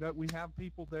 We have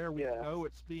people there. We know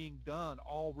it's being done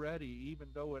already, even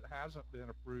though it hasn't been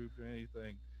approved or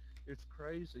anything. it's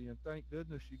crazy, and thank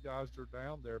goodness you guys are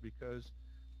down there, because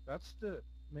that's the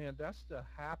that's the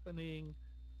happening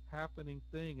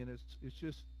thing, and it's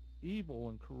just evil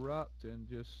and corrupt and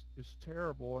just it's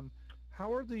terrible. And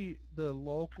how are the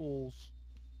locals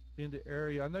in the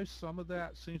area? I know some of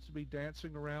that seems to be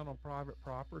dancing around on private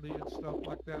property and stuff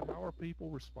like that. How are people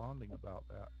responding about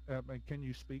that? Can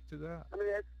you speak to that?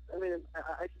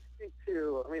 I can speak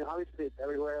to, obviously it's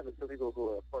everywhere. There's some people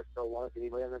who, of course, don't want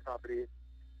anybody on their property.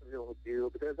 Some people who do.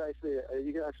 But there's actually,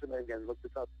 you can actually, again, look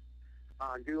this up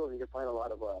on Google, and you can find a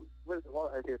lot of, I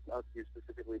think it's out to you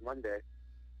specifically Monday.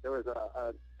 There was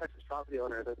a Texas property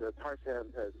owner that the tar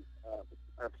sand had,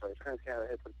 TransCanada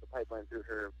had put the pipeline through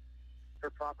her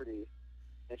property,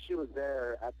 and she was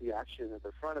there at the action at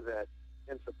the front of it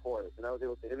in support, and I was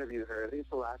able to interview her. I think it's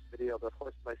the last video, but of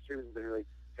course my stream has been really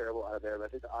terrible out of there, but I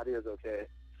think the audio is okay.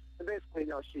 And basically,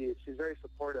 she's very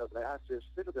supportive, and I asked her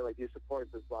specifically, like, do you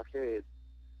support this blockade?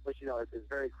 Which, is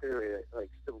very clearly, like,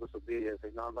 civil disobedience,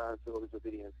 like, nonviolent civil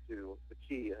disobedience to the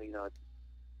key.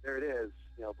 There it is,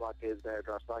 blockades there,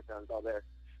 drops lockdowns, all there.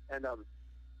 And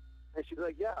she'd be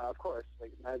like, yeah, of course.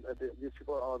 Like, these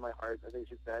people are all in my heart, I think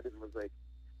she said, and was, like,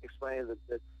 explaining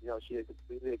that she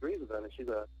completely agrees with them, and she's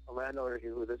a landowner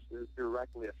who this is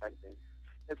directly affecting.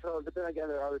 And so, but then again,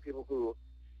 there are other people who,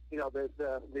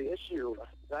 the issue,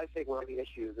 I think one of the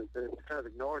issues is that it's kind of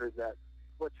ignored, is that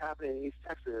what's happening in East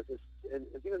Texas is, and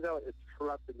even though it's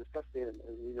corrupt and disgusting, and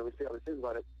we say all these things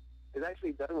about it, is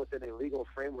actually done within a legal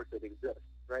framework that exists,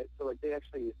 right? So, like, they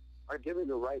actually are given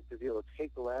the right to be able to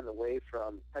take the land away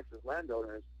from Texas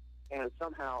landowners, and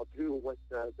somehow through what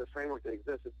the framework that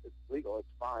exists, it's legal, it's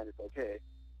fine, it's okay.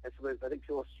 And so I think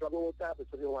people struggle with that, but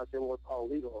some people want to say, well, it's all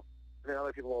legal. And then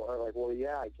other people are like, well,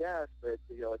 yeah, I guess, but,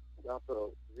 it's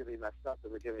also really messed up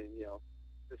that we're giving,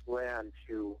 this land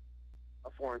to a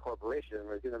foreign corporation.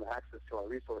 We're giving them access to our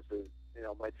resources,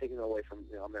 by taking it away from,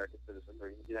 American citizens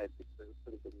or United States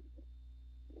citizens.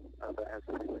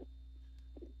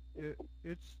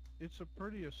 It's a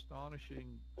pretty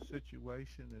astonishing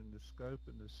situation in the scope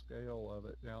and the scale of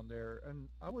it down there. And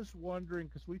I was wondering,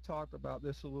 because we talked about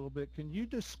this a little bit, can you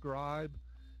describe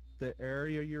the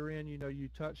area you're in? You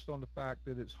touched on the fact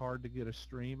that it's hard to get a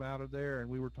stream out of there, and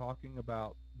we were talking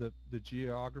about the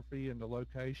geography and the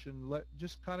location.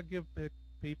 Just kind of give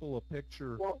people a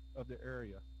picture of the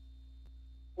area.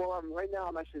 Well, right now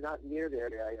I'm actually not near the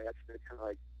area. I actually kind of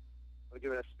like, we're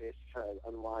giving us space to kind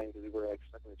of unwind, because we were like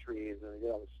stuck in the trees and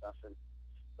all this stuff. And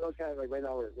so it's kind of like right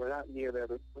now we're not near there,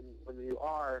 but when you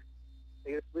are,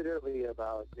 it's literally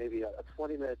about maybe a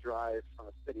 20-minute drive from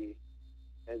a city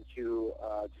into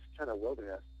just kind of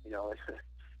wilderness,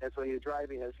 And so you're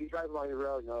driving, as you drive along the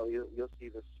road, you'll see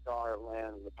the scar of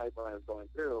land and the pipeline is going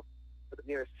through, but the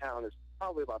nearest town is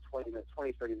probably about 30 minutes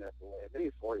away,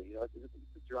 maybe 40, it's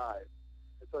a drive.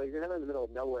 And so you're kind of in the middle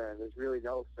of nowhere, and there's really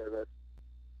no service.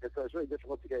 And so it's really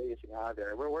difficult to get anything out of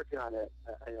there. We're working on it,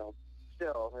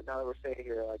 still. And now that we're staying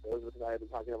here, like Elizabeth and I have been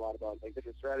talking a lot about like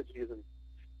different strategies and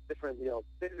different,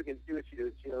 things we can do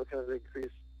to, kind of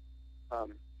increase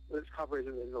this coverage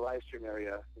in the live stream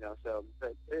area. So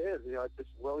but it is, it's just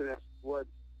wilderness woods.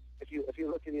 If you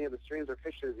look at any of the streams or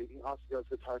pictures, you can also go to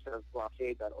the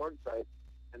tarsandblockade.org site,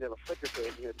 and they have a Flickr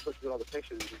page, and you can look at all the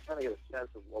pictures, and you can kind of get a sense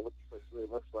of what this place really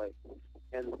looks like.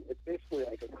 And it's basically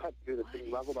like a cut through that's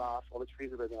being leveled off. All the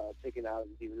trees have been taken out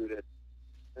and derooted.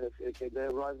 And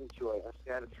it runs into a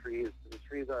stand of trees. And the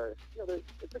trees are,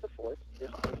 it's like a forest,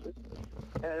 honestly.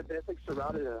 And it's like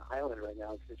surrounded in an island right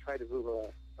now, because they tried to move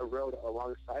a road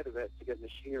alongside of it to get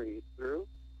machinery through.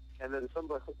 And then some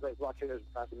blockaders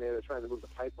they're trying to move the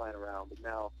pipeline around, but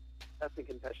now that's in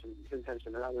contention.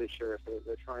 They're not really sure if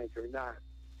they're trying to or not.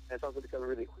 And it's also become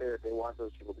really clear if they want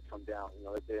those people to come down.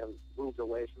 Like they haven't moved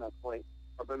away from that point.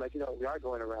 Or been like, we are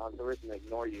going around, so we're just going to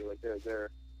ignore you. Like they're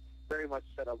very much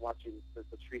set up watching the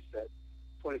tree set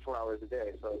 24 hours a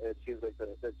day. So it seems like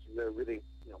they're really,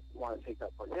 want to take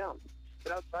that part down.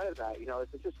 But outside of that,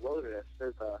 it's just wilderness.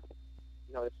 There's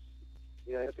it's,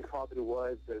 you have to crawl through the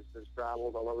woods. There's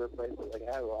gravel all over the place. Like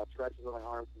I have a lot of scratches on my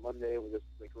arm from Monday. We're just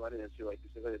like running into like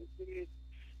this thing.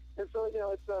 And so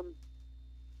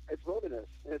it's wilderness.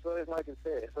 And it's all I can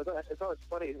say. So it's always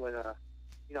funny when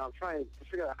I'm trying to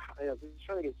figure out, just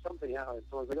trying to get something out, and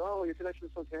someone's like, "Oh, your connection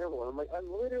is so terrible," and I'm like,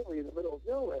 "I'm literally in the middle of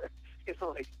nowhere." It's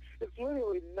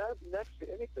literally not next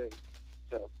to anything.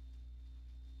 So.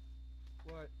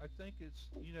 Well, I think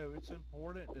it's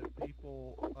important that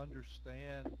people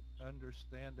understand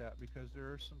that, because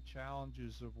there are some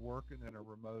challenges of working in a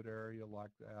remote area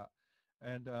like that,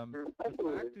 and the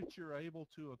fact that you're able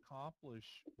to accomplish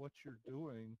what you're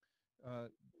doing,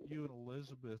 you and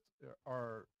Elizabeth,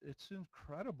 it's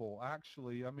incredible.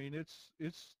 Actually, I mean, it's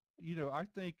I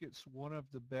think it's one of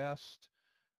the best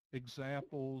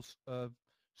examples of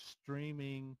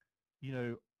streaming,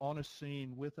 on a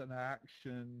scene with an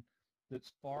action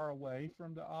that's far away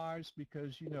from the eyes,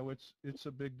 because it's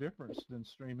a big difference than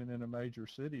streaming in a major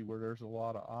city where there's a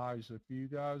lot of eyes. If you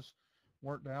guys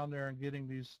weren't down there and getting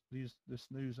this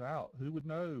news out, who would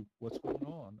know what's going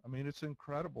on? I mean, it's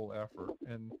incredible effort,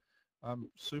 and I'm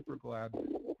super glad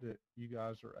that you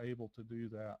guys are able to do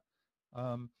that.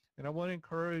 And I want to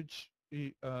encourage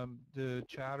the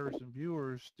chatters and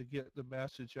viewers to get the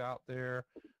message out there.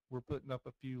 We're putting up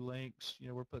a few links.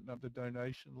 We're putting up the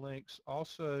donation links.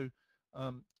 Also,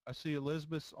 I see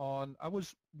Elizabeth's on. I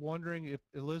was wondering if,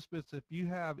 Elizabeth, if you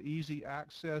have easy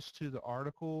access to the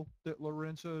article that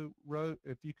Lorenzo wrote,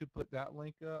 if you could put that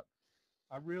link up.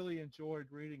 I really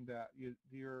enjoyed reading that,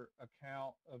 your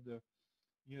account of the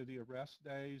arrest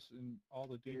days and all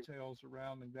the details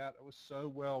surrounding that. It was so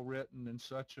well written and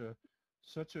such a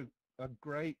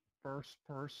great first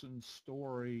person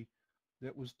story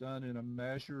that was done in a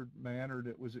measured manner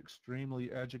that was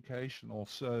extremely educational.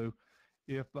 So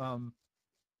if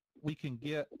we can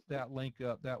get that link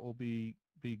up, that will be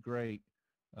great.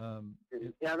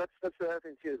 Yeah, that's the other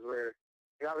thing too, is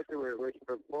obviously we're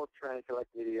both trying to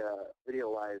collect media video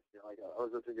wise. Like I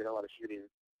was listening to a lot of shooting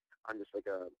on just like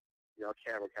a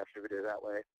camera capture video that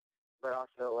way. But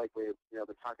also, like, we've,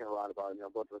 been talking a lot about,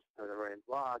 both of us doing a Ryan's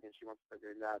blog, and she wants to start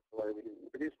doing that so that we can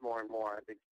produce more and more. I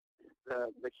think the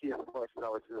key, of course, is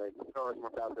always to, like, throw as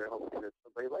much out there, hoping that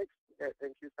somebody likes it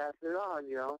and keeps passing it on,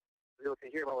 so people can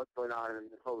hear about what's going on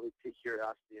and hopefully pique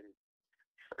curiosity and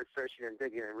start searching and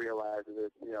digging and realize that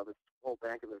there's, this whole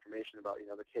bank of information about,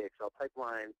 the KXL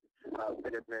pipeline,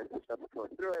 management and stuff that's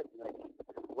going through it, and, like,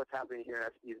 what's happening here in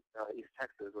East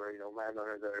Texas, where,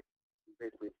 landowners are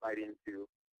basically fighting to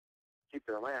keep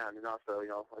their land, and also,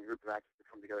 a group of activists to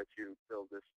come together to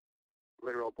build this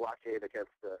literal blockade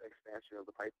against the expansion of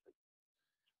the pipe.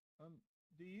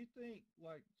 Do you think,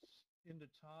 like, in the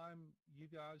time you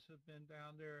guys have been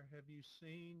down there, have you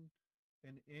seen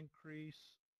an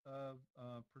increase of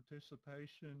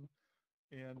participation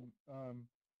in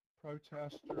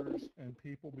protesters and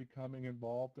people becoming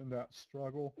involved in that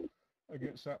struggle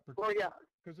against that? Well, yeah.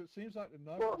 Because it seems like the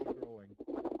numbers are growing.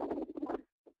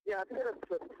 Yeah, I think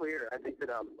that's clear. I think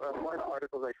that one of the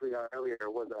articles actually earlier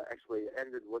was actually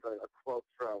ended with a quote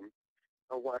from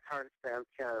one of Presidental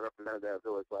Candidates representative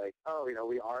that was like, oh,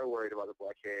 we are worried about the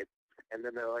blockade. And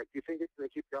then they're like, do you think it's going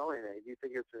to keep going? And do you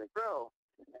think it's going to grow?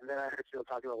 And then I heard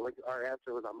talking about, like, our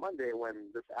answer was on Monday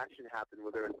when this action happened,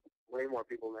 where there were way more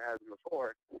people than there has been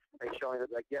before, like showing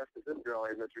that, like, yes, this is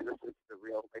growing, this resistance is a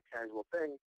real, like, tangible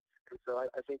thing. And so I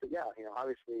think that, yeah,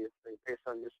 obviously, based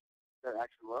on just that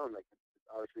action alone, like,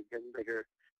 obviously getting bigger,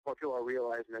 more people are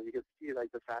realizing that. You can see,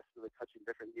 like, the facets of it touching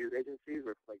different news agencies,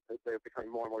 where, like, they're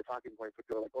becoming more and more talking points, where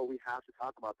people are like, oh, we have to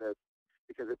talk about this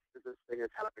because it's this thing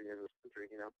that's happening in this country,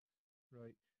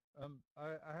 Right.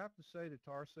 I have to say the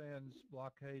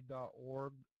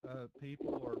tarsansblockade.org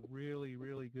people are really,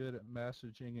 really good at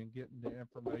messaging and getting the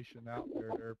information out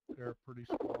there. They're a pretty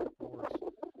strong force.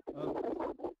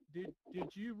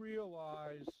 Did you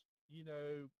realize,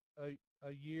 a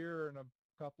year and a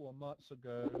couple of months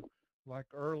ago, like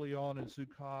early on in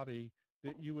Zuccotti,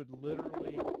 that you would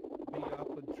literally be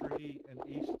up a tree in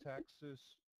East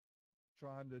Texas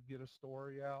trying to get a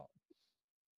story out?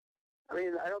 I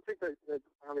mean, I don't think that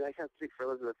I can't speak for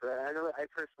Elizabeth, but I know that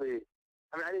I personally,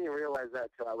 I didn't even realize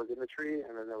that until I was in the tree,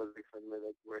 and then there was, like, suddenly,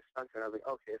 like, we're stuck there, and I was like,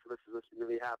 okay, so this is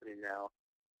really happening now.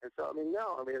 And so,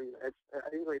 no, I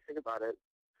didn't really think about it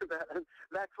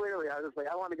that clearly. I was just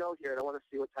like, I want to go here, and I want to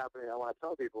see what's happening, I want to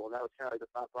tell people, and that was kind of like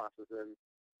the thought process. And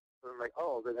so I'm like,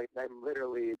 oh, I'm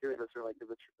literally doing this for, like, the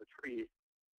tree,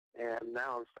 and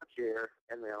now I'm stuck here,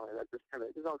 and, and that just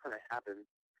all kind of happened.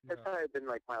 Yeah. It's kind of been,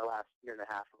 like, my last year and a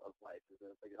half of life.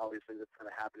 Like, obviously, this kind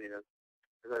of happening as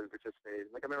I've participated.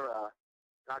 Like, I remember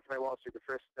Occupy Wall Street, the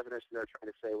first definition they were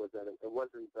trying to say was that it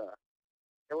wasn't a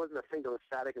thing that was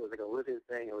static. It was like a living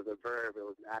thing. It was a verb. It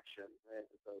was an action. Right?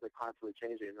 So it was, like, constantly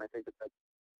changing. And I think that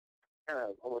kind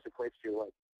of almost equates to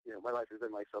what my life has been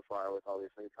like so far, with all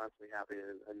these things constantly happening,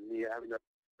 and me having the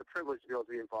privilege to be able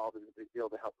to be involved and to be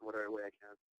able to help in whatever way I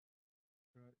can.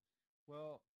 Right.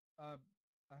 Well, I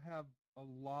have a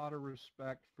lot of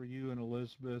respect for you and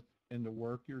Elizabeth and the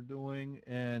work you're doing,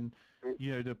 and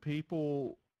the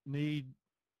people need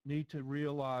to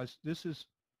realize this is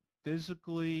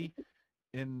physically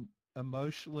and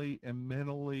emotionally and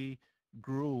mentally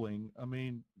grueling. I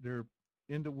mean, they're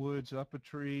in the woods, up a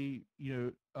tree,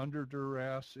 under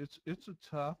duress. It's a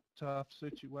tough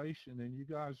situation, and you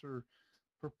guys are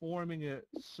performing it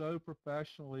so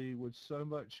professionally with so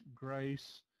much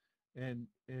grace and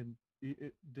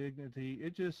dignity.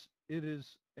 It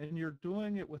is, and you're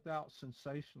doing it without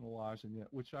sensationalizing it,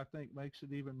 which I think makes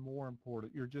it even more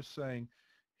important. You're just saying,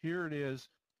 here it is,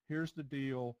 here's the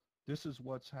deal, this is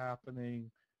what's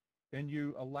happening, and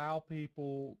you allow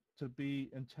people to be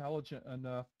intelligent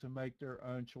enough to make their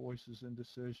own choices and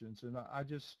decisions. And I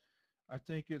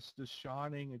think it's the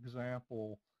shining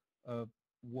example of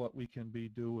what we can be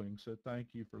doing. So thank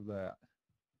you for that.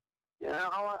 Yeah,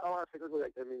 I want to quickly,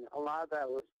 like, I mean, a lot of that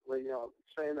was, you know,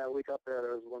 saying that week up there,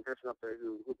 there was one person up there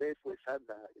who basically said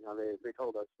that, you know, they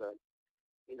told us that,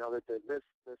 you know, that this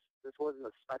wasn't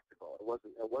a spectacle. It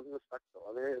wasn't a spectacle.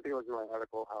 I mean, I think it was in my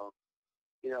article how,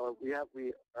 you know,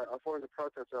 our forms of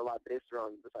protest are a lot based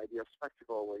around this idea of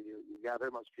spectacle, where you gather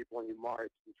a bunch of people and you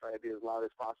march, you try to be as loud as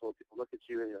possible. People look at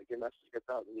you and like, your message gets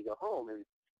out, and you go home, and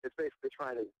it's basically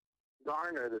trying to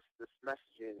garner this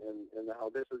messaging and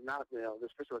how this is not, you know, this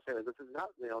person was saying this is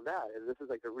not, you know, that, and this is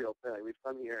like the real thing. We've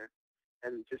come here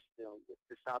and just, you know,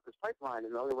 to stop this pipeline,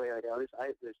 and the only way, like, at least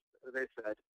they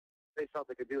said, they felt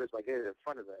they could do is by getting in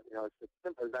front of it. You know, it's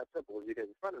simple, as that simple as you get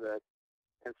in front of it.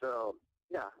 And so,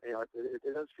 yeah, you know,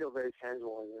 it does feel very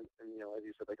tangible and, you know, as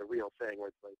you said, like a real thing where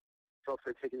it's like folks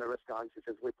are taking the risk on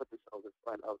because we put themselves in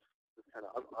front of this kind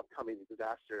of upcoming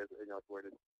disaster, you know, it's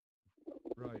worded.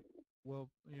 Right. Well,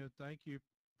 you know, thank you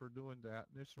for doing that.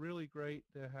 And it's really great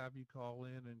to have you call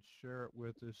in and share it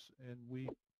with us. And we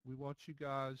want you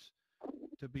guys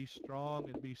to be strong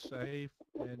and be safe,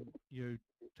 and, you know,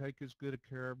 take as good a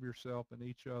care of yourself and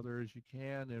each other as you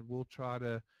can. And we'll try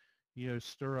to, you know,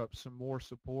 stir up some more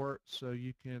support so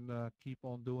you can keep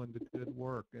on doing the good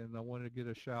work. And I want to get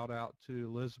a shout out to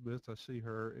Elizabeth. I see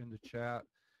her in the chat.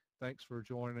 Thanks for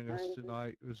joining us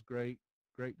tonight. It was great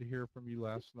to hear from you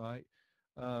last night.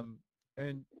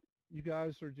 And you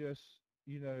guys are just,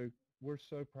 you know, we're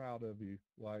so proud of you.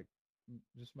 Like,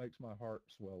 just makes my heart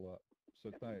swell up.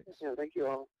 So thanks. Yeah, thank you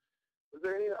all. Was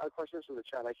there any questions from the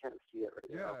chat? I can't see it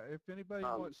right now. Yeah, if anybody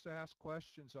wants to ask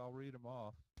questions, I'll read them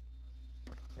off.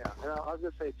 Yeah, and I was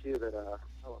going to say, too, that,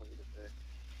 how was I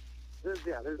going to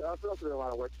say? There's also been a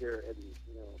lot of work here, and,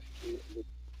 you know, we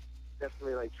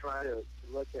definitely, like, try to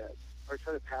look at, or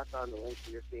try to pass on the links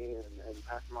that you're seeing and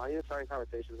pass them on, even starting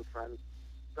conversations with friends.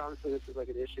 So honestly, this is like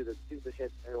an issue that seems to hit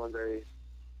everyone very,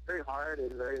 very hard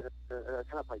and very kind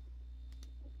of like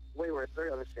way where it's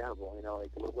very understandable. You know,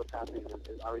 like what's happening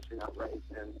is obviously not right,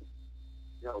 and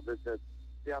you know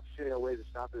the opportunity and ways to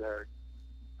stop it are,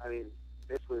 I mean,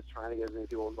 basically it's trying to get as many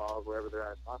people involved wherever they're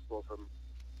at as possible. From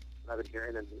what I've been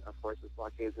hearing, and of course this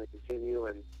blockade is going to continue,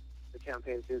 and the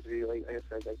campaign seems to be, like I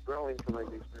said, like growing from like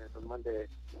the experience on Monday.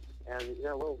 And, you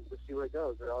know, we'll see where it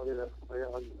goes. We're all gonna,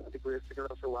 I think we're going to stick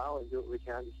around for a while and do what we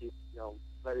can to keep, you know,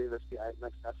 letting this be an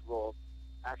accessible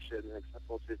action and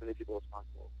accessible to as many people as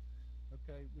possible.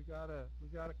 Okay, we got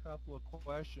a couple of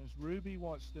questions. Ruby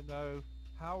wants to know,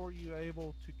 how were you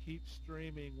able to keep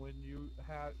streaming when you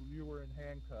were in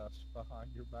handcuffs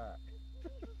behind your back?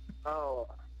 Oh,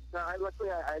 no, luckily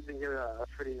I'd been given a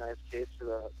pretty nice case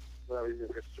for what I was using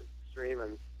for stream,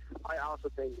 and I also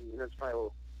think, you know, it's probably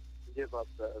will give up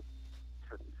the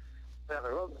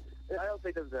whatever. Well, I don't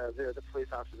think that the police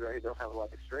officers right don't have a lot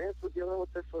of experience with dealing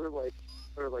with this sort of like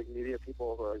media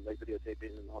people who are like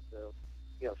videotaping, and also,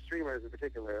 you know, streamers in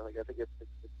particular. Like, I think it's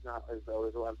not as though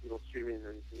there's a lot of people streaming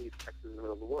in East Texas in the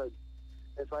middle of the woods,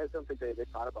 and so I just don't think they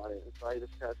thought about it. And so I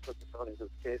just kind of slipped the phone into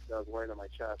this case that I was wearing on my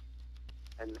chest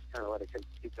and just kind of let it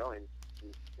keep going.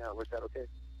 And, yeah, it worked out okay.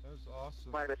 That was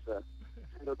awesome. Minus the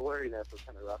blurriness was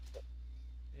kind of rough. But.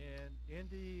 And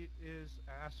Indy is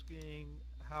asking,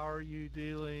 how are you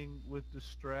dealing with the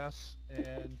stress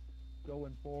and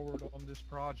going forward on this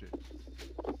project?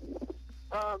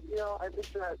 You know, I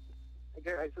think that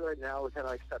I feel right now we're kind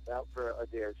of like stepped out for a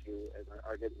day or two and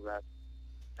are getting rest.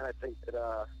 And I think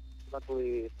that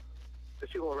luckily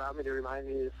there's people around me to remind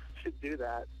me to do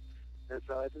that. And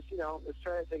so I just, you know, let's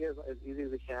try to take it as easy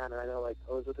as we can. And I know, like,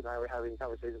 Elizabeth and I were having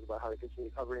conversations about how to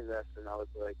continue covering this, and I was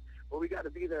like, well, we got to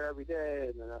be there every day.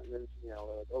 And then you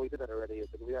know, like, oh, we did that already.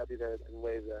 But we got to be there in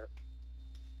ways that,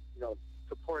 you know,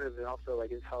 supportive and also,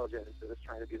 like, intelligent instead of just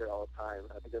trying to be there all the time.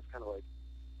 I think that's kind of like,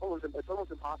 it's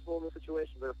almost impossible in this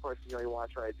situation, but of course, you know, you want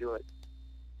to try to do it.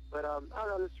 But I don't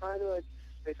know, just trying to, like,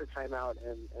 take some time out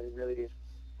and really,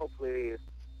 hopefully,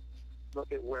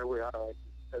 look at where we are, like,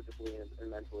 physically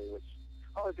and mentally, which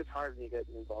always gets hard when you get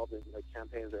involved in, like,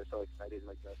 campaigns that are so exciting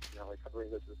like this. You know, like,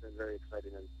 covering this has been very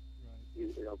exciting, and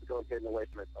right. you know, getting away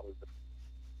from it's always difficult.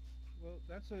 Well,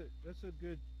 that's a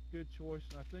good choice,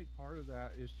 and I think part of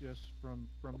that is just from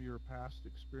your past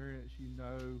experience. You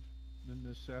know the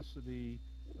necessity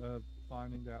of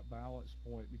finding that balance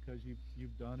point because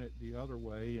you've done it the other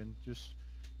way, and just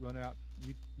run out.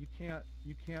 You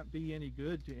can't be any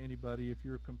good to anybody if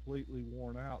you're completely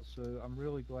worn out. So I'm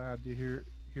really glad to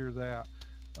hear that.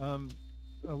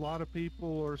 A lot of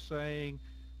people are saying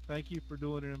thank you for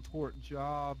doing an important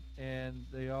job, and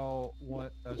they all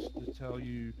want us to tell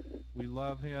you we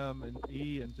love him and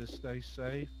and to stay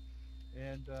safe.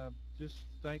 And just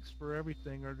thanks for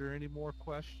everything. Are there any more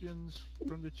questions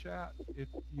from the chat? If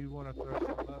you want to throw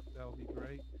some up, that'll be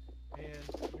great. And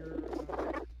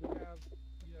we have,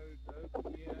 the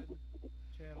OPN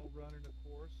channel running, of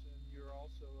course, and you're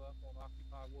also up on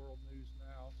Occupy World News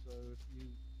now. So if you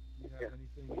have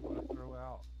anything you want to throw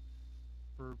out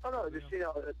for just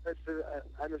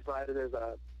I'm just glad that there's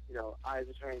eyes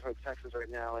are turning towards Texas right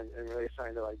now, and really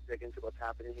starting to dig into what's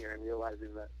happening here and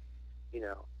realizing that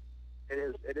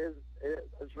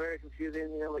it's very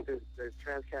confusing. There's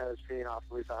Trans-Canada training off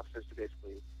police officers to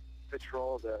basically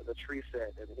patrol the tree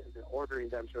sit and ordering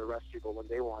them to arrest people when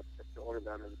they want to order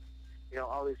them, and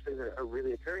all these things are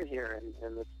really occurring here,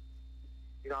 and it's,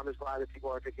 I'm just glad that people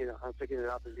are picking it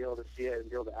up and be able to see it and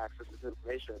be able to access this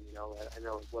information. I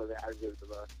know one of the additives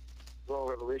of a global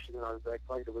revolution that I was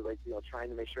collective was trying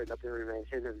to make sure nothing remains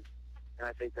hidden. And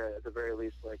I think that at the very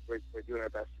least, we're doing our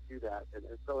best to do that. And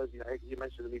so as you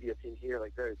mentioned, the media team here,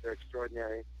 they're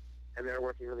extraordinary, and they're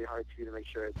working really hard too to make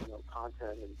sure it's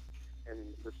content and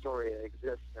the story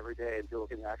exists every day, and people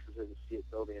can access it and see it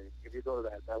building. And if you go to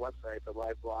that website, the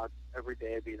live blog every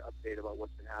day being an update about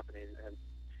what's been happening, and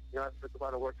that's a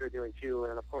lot of work they're doing too.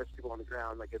 And of course, people on the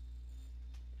ground, it's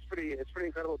pretty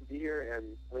incredible to be here.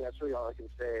 And I mean, that's really all I can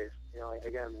say.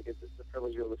 Again, it's the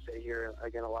privilege to be able to stay here. And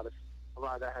again, a lot of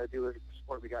that had to do with the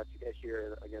support we got to get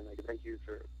here. And again, thank you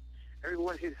for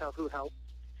everyone who helped.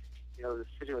 The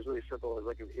decision was really simple. It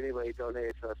was if anybody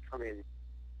donated to us coming,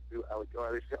 I would go. Or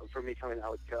at least for me coming, I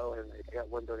would go. And I got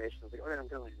one donation. I was like, all right, I'm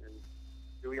going. And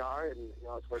here we are. And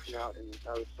it's working out. And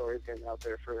now the story's getting out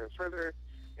there further.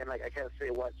 And I can't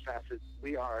say what facet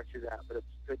we are to that, but it's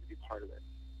good to be part of it.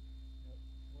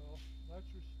 Well, much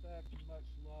respect and much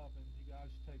love, and you guys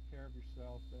take care of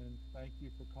yourself, and thank you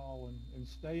for calling, and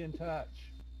stay in touch.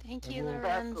 Thank you,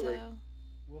 Lorenzo.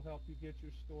 We'll help you get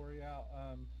your story out.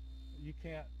 You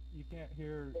can't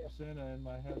hear Serna in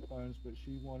my headphones, but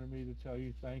she wanted me to tell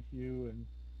you thank you, and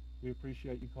we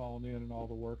appreciate you calling in and all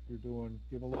the work you're doing.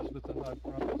 Give Elizabeth a hug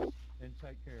from us, and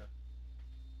take care.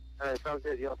 All right, sounds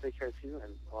good. Y'all take care too,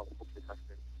 and I'll hopefully talk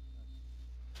soon.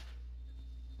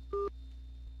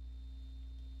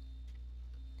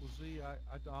 Well, Z,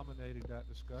 I dominated that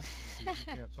discussion because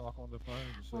you can't talk on the phone.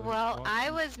 So well, I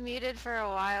was muted for a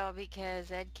while because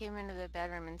Ed came into the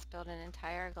bedroom and spilled an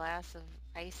entire glass of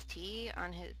iced tea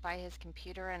by his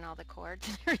computer and all the cords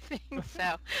and everything.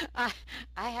 So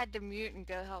I had to mute and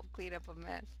go help clean up a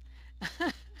mess.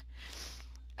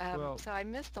 So I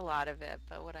missed a lot of it,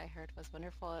 but what I heard was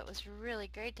wonderful. It was really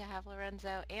great to have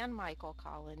Lorenzo and Michael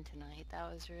call in tonight.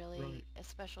 That was really a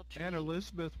special treat. And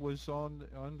Elizabeth was on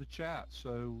the chat,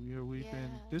 so we've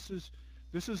been. This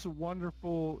is a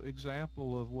wonderful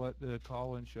example of what the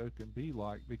call-in show can be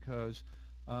like, because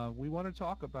we want to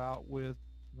talk about with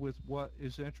what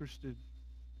is interesting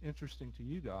to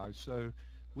you guys. So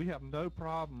we have no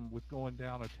problem with going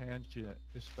down a tangent,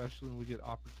 especially when we get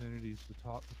opportunities to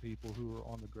talk to people who are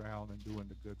on the ground and doing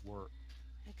the good work.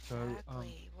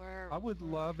 Exactly. So I would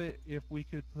love it if we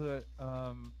could put,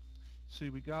 see,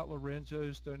 we got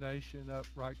Lorenzo's donation up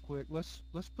right quick. Let's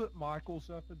put Michael's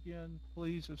up again,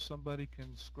 please, if somebody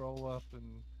can scroll up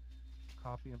and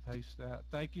copy and paste that.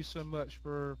 Thank you so much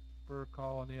for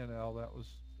calling in, Al. That was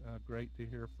great to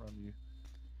hear from you.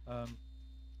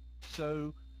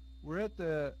 So we're at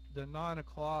the 9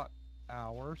 o'clock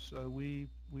hour, so we've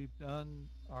done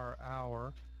our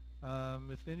hour.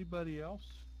 If anybody else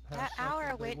has that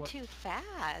hour went too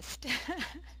fast.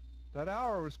 That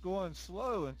hour was going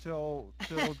slow until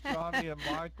Johnny and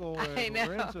Michael and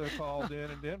Lorenzo called in,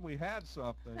 and then we had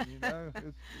something.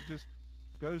 It just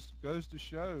goes to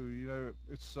show.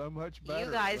 It's so much better.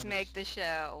 You guys make the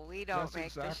show. We don't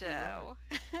make the show.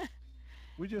 Right.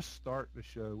 We just start the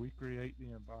show. We create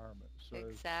the environment. So.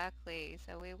 Exactly.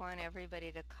 So we want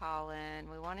everybody to call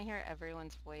in. We want to hear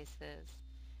everyone's voices.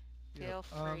 Feel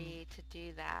free to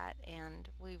do that, and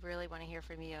we really want to hear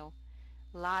from you.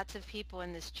 Lots of people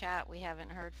in this chat we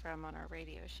haven't heard from on our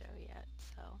radio show yet.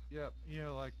 So. Yep.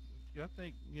 I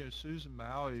think Susan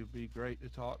Maui would be great to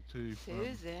talk to.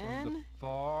 Susan. From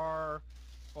the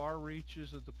far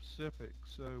reaches of the Pacific,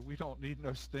 so we don't need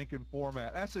no stinking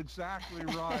format. That's exactly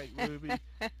right, Ruby.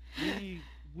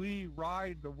 We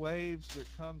ride the waves that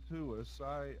come to us.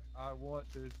 I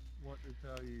want to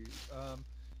tell you.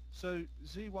 So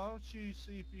Z, why don't you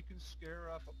see if you can scare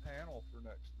up a panel for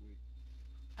next week?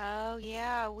 Oh,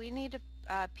 yeah, we need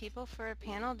people for a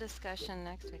panel discussion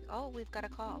next week. Oh, we've got a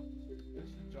call. This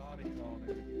is Johnny calling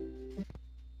in.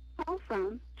 Call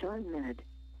from John Med.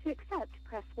 To accept,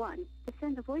 press 1. To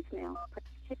send a voicemail, press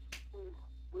 2.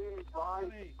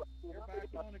 Johnny, you're back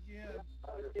on again.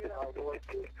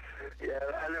 Yeah,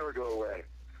 I never go away.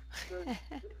 So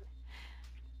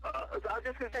I was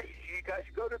just going to say, you guys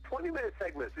should go to 20-minute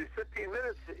segments. These 15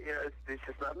 minutes, it's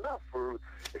just not enough.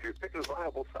 If you're picking a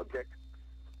viable subject,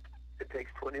 it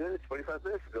takes 20 minutes, 25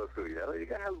 minutes to go through. You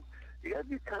gotta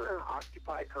be kind of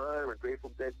occupied time or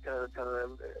Grateful Dead kind of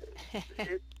time.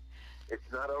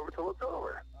 It's not over till it's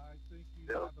over. I think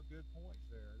you have a good point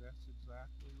there. That's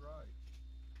exactly right.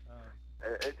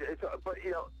 But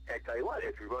I tell you what,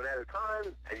 if you run out of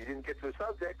time and you didn't get to a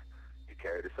subject, you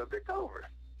carry the subject over.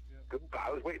 Yep.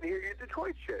 I was waiting to hear your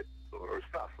Detroit shit, or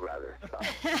stuff rather.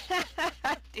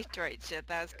 Detroit shit,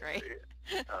 that was great.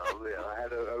 I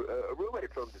had a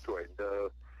roommate from Detroit.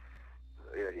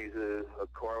 He's a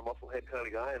car musclehead kind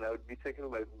of guy, and I would be thinking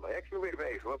of my ex-roommate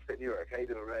Ray from upstate New York. How you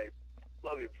doing, Ray?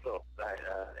 Love you so.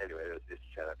 Anyway, just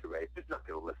shout out to Ray. Just not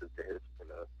going to listen to his.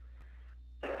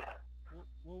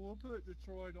 Well, we'll put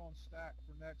Detroit on stack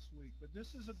for next week. But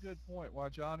this is a good point. While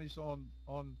Johnny's on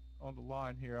the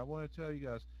line here, I want to tell you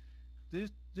guys,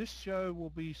 this show will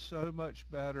be so much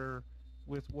better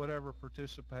with whatever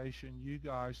participation you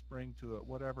guys bring to it,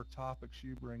 whatever topics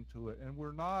you bring to it, and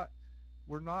we're not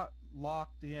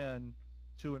locked in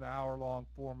to an hour-long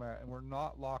format, and we're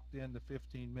not locked into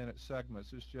 15-minute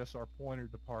segments. It's just our point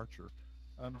of departure.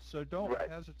 So don't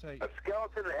hesitate. A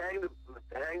skeleton to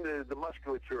hang the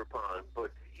musculature upon,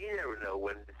 but you never know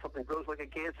when something grows like a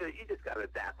cancer. You just got to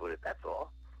adapt with it. That's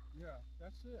all. Yeah,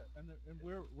 that's it. And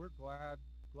we're glad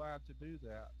to do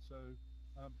that. So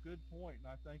good point, and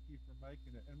I thank you for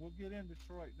making it. And we'll get in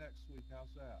Detroit next week.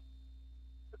 How's that?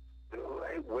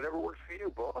 Hey, whatever works for you,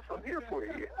 boss. I'm here for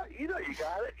you. You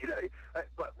got it.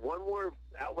 But one more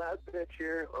out loud pitch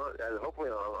here. And hopefully,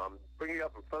 I'm bringing it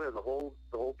up in front of the whole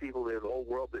people there, the whole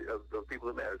world of people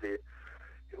that matter to you.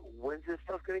 When's this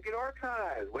stuff going to get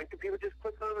archived? When can people just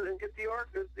click on it and get the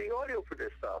audio for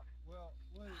this stuff? Well,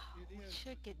 it is.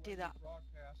 Should do that.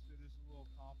 Broadcasted is a little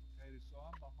complicated, so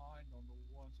I'm behind on the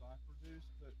ones I produce.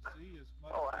 But Z is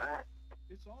much.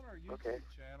 It's on our YouTube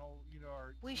channel.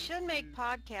 We should make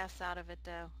podcasts out of it,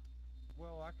 though.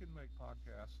 Well, I can make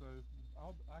podcasts, so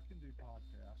I can do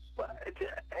podcasts. Well,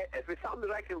 if it's something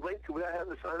that I can link to without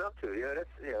having to sign up to,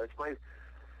 it's my.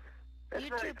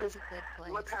 YouTube is a good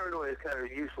place. My paranoia is kind of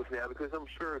useless now because I'm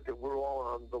sure that we're all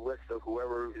on the list of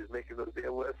whoever is making those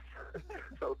damn lists.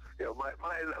 So my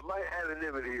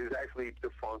anonymity is actually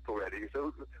defunct already.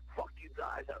 So fuck you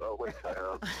guys. Oh wait, F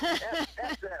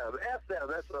them.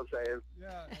 That's what I'm saying.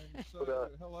 Yeah, and so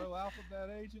hello,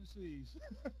 alphabet agencies.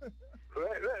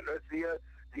 Right. That's the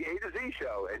A to Z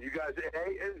show, and you guys are A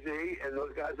and Z, and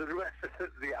those guys are the rest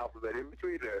of the alphabet in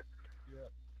between there.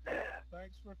 Yeah.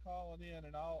 Thanks for calling in,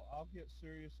 and I'll get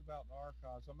serious about the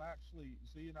archives.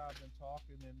 Z and I have been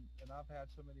talking, and I've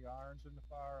had so many irons in the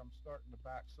fire, I'm starting to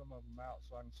back some of them out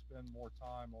so I can spend more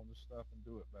time on this stuff and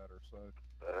do it better. So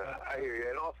I hear you.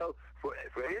 And also, for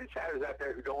any of the chatters out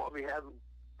there who don't want me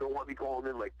calling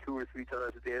in like 2 or 3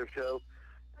 times a damn show,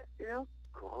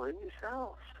 call in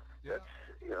yourselves. Yeah.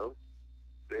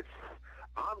 That's,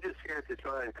 I'm just here to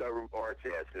try and cover Art's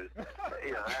asses.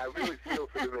 I really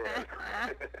feel for the man.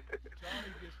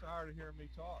 Johnny gets tired of hearing me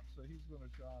talk, so he's going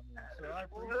to chime in. So I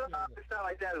appreciate it. It's not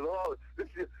like that at all.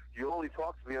 You only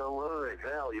talk to me online.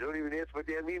 Hell, you don't even answer my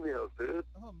damn emails, dude.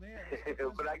 Oh man.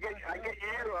 But I get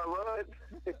you online.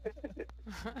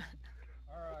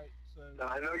 All right. So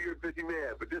I know you're a busy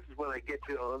man, but this is when I get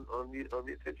you on the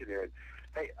attention here. And,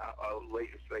 hey, I'll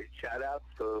shout out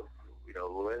to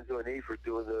Lorenzo and E for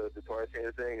doing the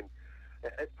Tarzan thing, and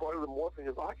it's part of the morphing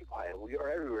of Occupy, and we are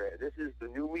everywhere. This is the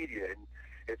new media, and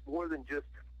it's more than just.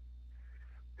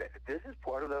 This is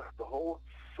part of the whole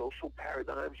social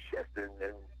paradigm shift,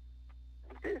 and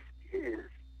this is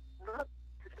not.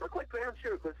 It's not quite ground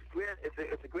zero because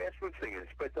it's a grassroots thing, and it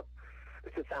spreads up.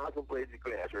 It's 1,000 blades of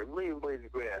grass or 1,000,000 blades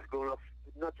of grass going up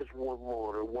not just one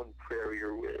lawn or one prairie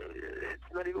or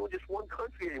it's not even just one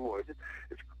country anymore.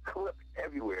 It's coming up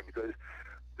everywhere because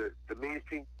the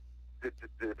mainstream, the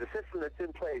system that's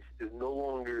in place is no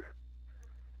longer.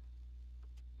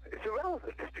 It's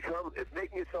irrelevant. It's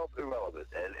making itself irrelevant,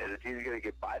 and it's either going to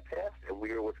get bypassed, and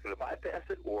we are what's going to bypass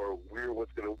it, or we're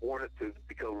what's going to warn it to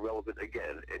become relevant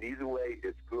again. And either way,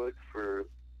 it's good for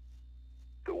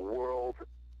the world.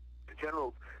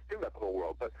 General, think about the whole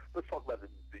world, but let's talk about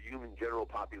the human general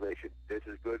population. This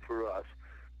is good for us.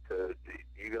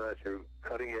 You guys are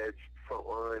cutting edge, front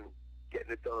line,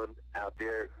 getting it done out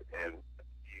there, and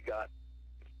you got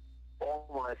all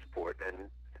my support, and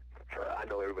I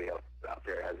know everybody else out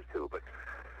there has it too, but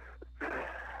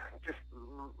just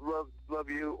love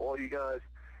you, all you guys.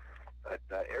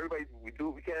 Everybody, we do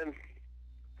what we can.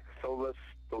 Some of us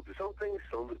don't do some things,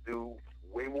 some of us do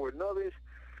way more than others.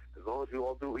 As long as we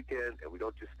all do what we can, and we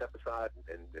don't just step aside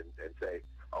and say,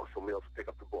 oh, somebody else will pick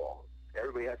up the ball.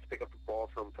 Everybody has to pick up the ball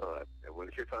sometime. And when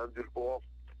it's your time to do the ball,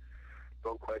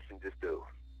 don't question, just do.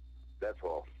 That's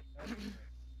all. No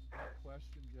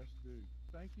question, just do.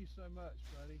 Thank you so much,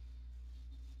 buddy.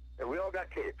 And we all got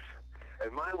capes.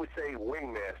 And mine would say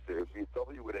Wingmaster. It'd be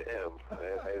W with an M. I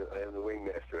am the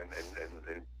Wingmaster.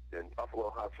 And Buffalo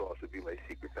hot sauce would be my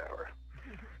secret power.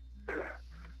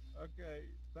 Okay.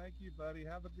 Thank you, buddy.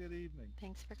 Have a good evening.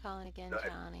 Thanks for calling again,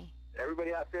 Johnny.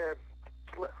 Everybody out there,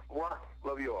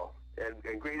 love you all. And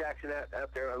great action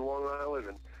out there on Long Island.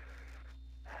 And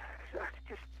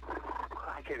just,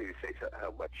 I can't even say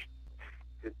how much.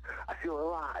 I feel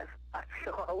alive. I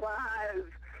feel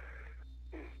alive.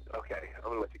 Okay, I'm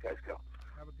going to let you guys go.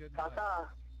 Have a good night. Ta-ta.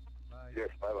 Bye. Yes,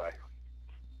 bye-bye.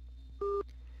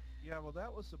 Yeah, well,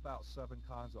 that was about 7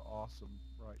 kinds of awesome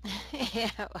right there.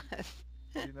 Yeah, it was.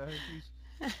 You know,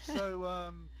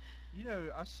 so, you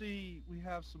know, I see we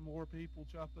have some more people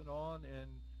jumping on, and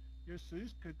your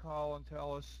Suze could call and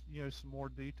tell us, you know, some more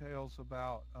details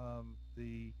about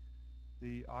the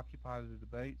Occupy the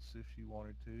Debates if she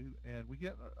wanted to. And we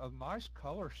get a nice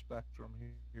color spectrum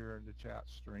here in the chat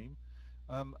stream.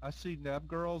 I see Neb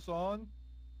Girl's on.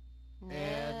 Neb.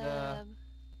 And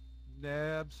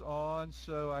Neb's on,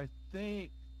 so I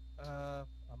think I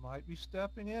might be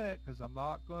stepping in it because I'm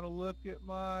not going to look at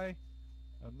the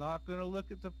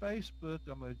Facebook.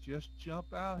 I'm going to just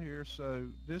jump out here. So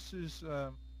this is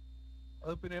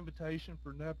open invitation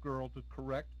for Neb Girl to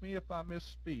correct me if I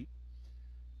misspeak.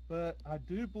 But I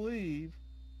do believe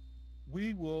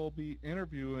we will be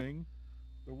interviewing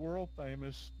the world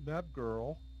famous Neb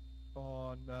Girl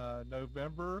on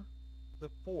November the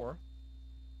 4th,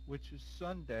 which is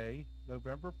Sunday,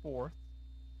 November 4th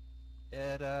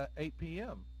at 8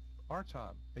 p.m. our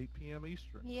time, 8 p.m.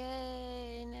 Eastern.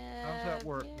 Yay, Neb. How's that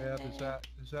work, Yay. Neb?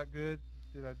 Is that good?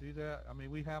 Did I do that? I mean,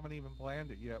 we haven't even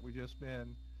planned it yet. We've just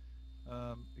been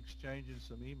exchanging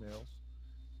some emails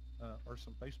or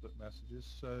some Facebook messages.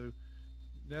 So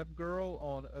Neb Girl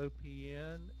on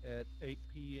OPN at 8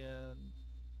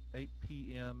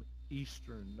 p.m.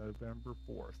 Eastern, November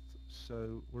 4th.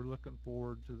 So we're looking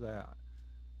forward to that.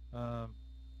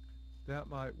 That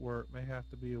might work. May have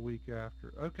to be a week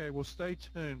after. Okay, well, stay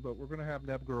tuned, but we're going to have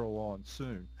Neb Girl on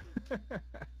soon.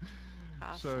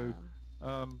 Awesome.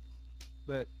 So,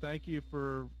 but thank you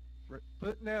for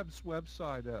put Neb's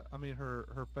website up. I mean,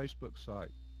 her Facebook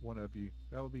site, one of you.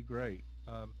 That would be great.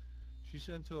 She's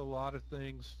into a lot of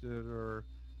things that are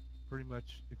pretty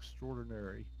much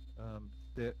extraordinary,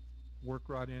 that work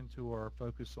right into our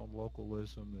focus on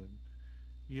localism. And,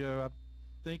 you know, I'm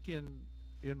thinking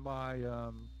in my,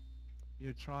 you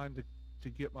know, trying to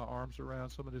get my arms around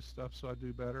some of this stuff so I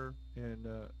do better. And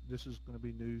this is going to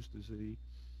be news to Z.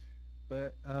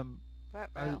 But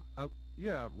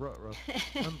yeah,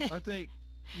 I think,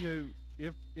 you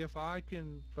know, if I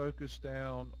can focus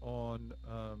down on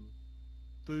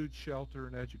food, shelter,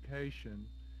 and education,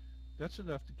 that's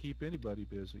enough to keep anybody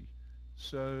busy.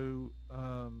 So,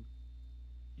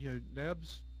 you know,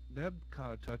 Neb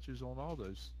kind of touches on all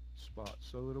those spots,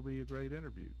 so it'll be a great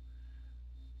interview.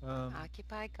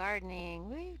 Occupy gardening.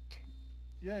 Woot.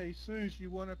 Yay, Suze, you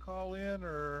want to call in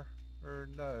or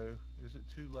no? Is it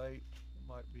too late? It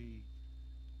might be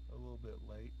a little bit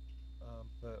late,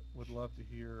 but would love to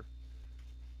hear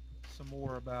some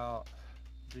more about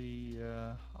the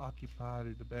Occupy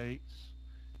the Debates.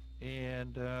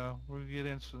 And we're going to get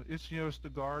into, it's, you know, it's the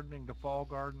fall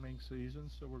gardening season,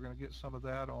 so we're going to get some of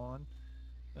that on.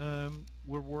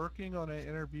 We're working on an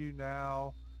interview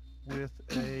now with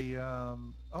a,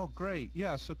 oh great,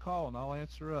 yeah, so Colin, I'll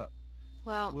answer up.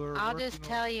 Well, I'll just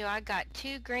tell you, I got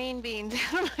 2 green beans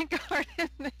in my garden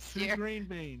this year. 2 green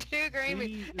beans. 2 green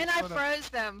beans, and I froze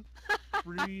them.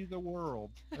 Free the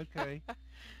world. Okay.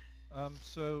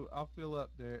 So I'll fill up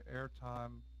the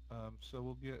airtime. So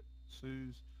we'll get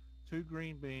Suze 2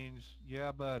 green beans.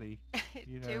 Yeah, buddy.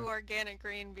 You know, 2 organic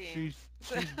green beans.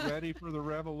 She's ready for the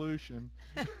revolution.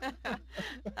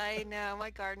 I know. My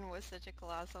garden was such a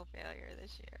colossal failure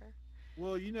this year.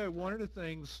 Well, you know, one of the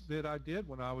things that I did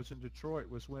when I was in Detroit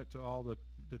was went to all the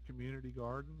community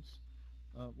gardens.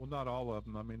 Well, not all of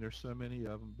them. I mean, there's so many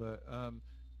of them. But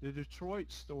the Detroit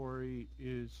story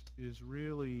is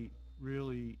really,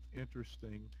 really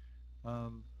interesting.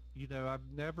 You know, I've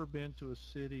never been to a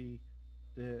city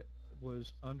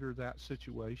was under that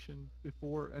situation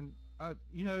before. And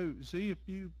Z, if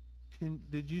you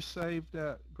did you save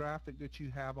that graphic that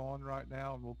you have on right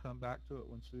now? And we'll come back to it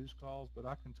when Suze calls, but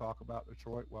I can talk about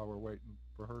Detroit while we're waiting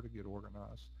for her to get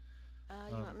organized.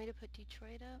 You want me to put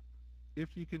Detroit up?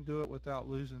 If you can do it without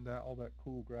losing all that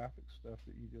cool graphic stuff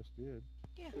that you just did.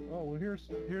 Yeah. Oh, well,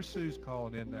 here's Suze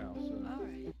calling in now. So. All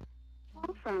right.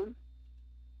 Call from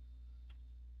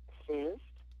Suze?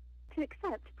 to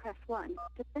accept, press 1.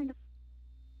 To send a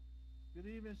Good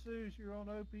evening, Suze. You're on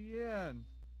OPN.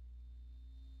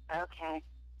 Okay.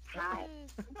 Hi.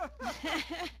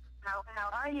 Yes. How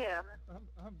are you?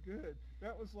 I'm good.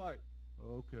 That was like,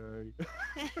 okay.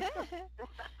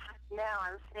 No,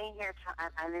 I'm sitting here.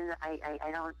 I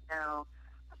don't know.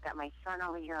 I've got my son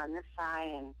over here on this side,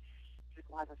 and there's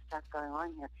a lot of stuff going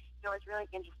on here. It's really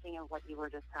interesting in what you were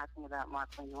just talking about, Mark,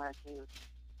 when you wanted to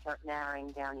start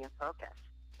narrowing down your focus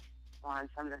on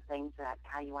some of the things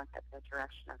how you want the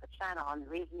direction of the channel. And the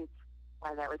reason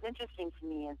why that was interesting to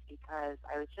me is because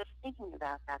I was just thinking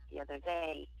about that the other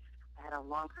day. I had a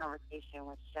long conversation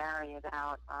with Sherry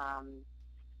about how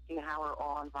we're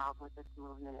all involved with this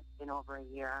movement. It's been over a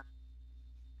year.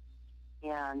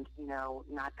 And,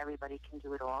 not everybody can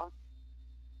do it all.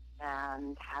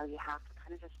 And how you have to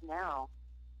kind of just narrow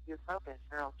your focus,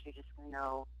 or else you're just going to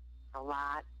know a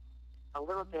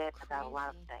little bit about a lot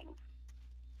of things.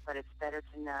 But it's better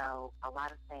to know a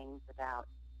lot of things about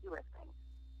fewer things.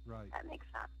 Right. That makes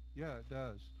sense. Yeah, it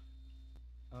does.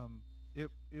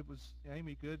 It was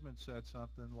Amy Goodman said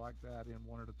something like that in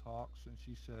one of the talks, and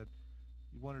she said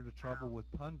one of the trouble with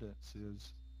pundits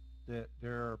is that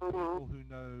there are people who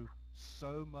know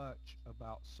so much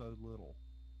about so little,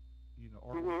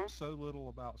 or so little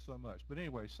about so much. But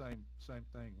anyway, same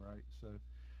thing, right? So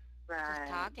right.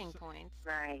 Just talking points.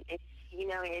 Right. It's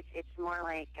it's more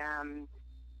like I'm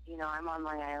on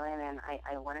Long Island, and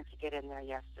I wanted to get in there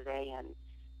yesterday, and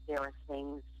there were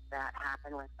things that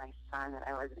happened with my son that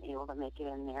I wasn't able to make it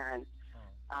in there, and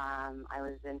I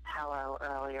was in Pello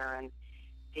earlier, and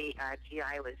the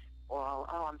GI was all,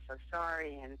 I'm so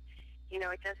sorry, and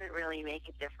it doesn't really make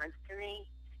a difference to me.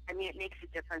 I mean, it makes a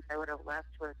difference. I would have loved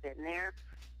to have been there,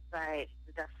 but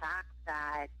the fact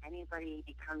that anybody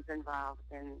becomes involved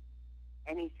in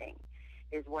anything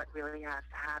is what really has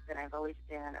to happen. I've always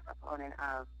been a proponent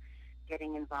of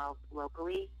getting involved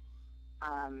locally,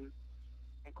 and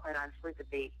quite honestly,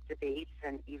 debates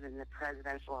and even the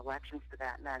presidential elections, for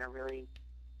that matter, really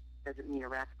doesn't mean a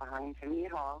rat's behind to me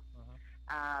at all.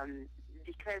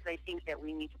 Because I think that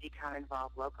we need to become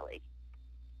involved locally.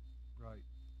 Right.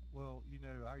 Well,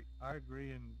 I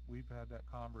agree, and we've had that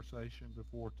conversation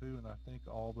before too, and I think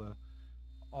all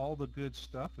the good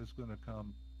stuff is going to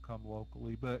come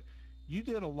locally. But you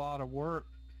did a lot of work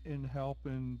in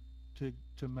helping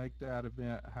to make that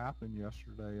event happen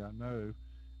yesterday, I know.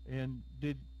 And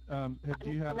do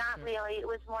you have? Not really. It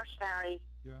was more Sherry.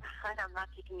 Yeah. I'm not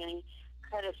taking any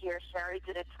credit here. Sherry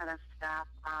did a ton of stuff.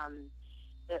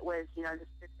 It was,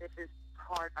 this is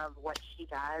part of what she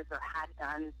does or had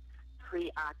done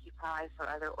pre-Occupy for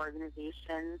other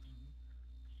organizations.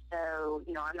 So,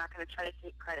 I'm not going to try to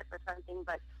take credit for something,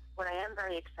 but what I am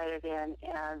very excited in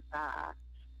is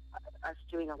us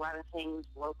doing a lot of things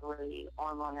locally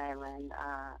on Long Island.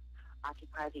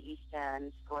 Occupy the East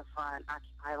End, Storefront,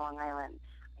 Occupy Long Island.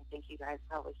 I think you guys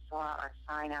probably saw our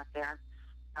sign out there.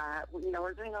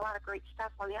 We're doing a lot of great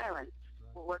stuff on the island.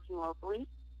 Right. We're working locally.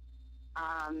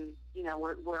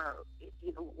 We're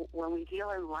when we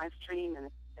deal in live stream and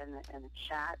the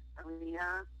chat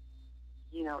arena,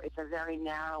 it's a very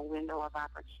narrow window of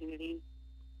opportunity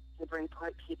to bring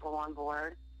people on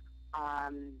board.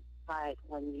 But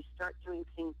when you start doing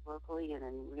things locally and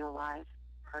in real life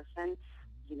person,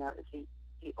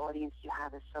 the audience you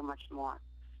have is so much more,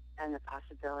 and the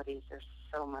possibilities are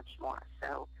so much more.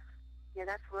 So,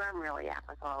 that's where I'm really at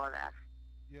with all of that.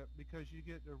 Yeah, because you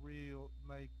get to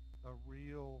make a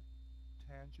real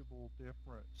tangible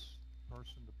difference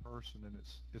person to person, and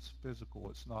it's physical.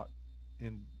 It's not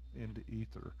in the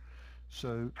ether.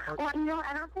 So. Well,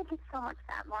 I don't think it's so much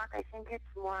that, Mark. I think it's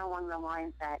more along the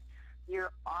lines that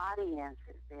your audience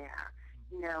is there.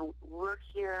 We're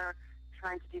here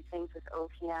trying to do things with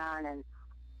OPN, and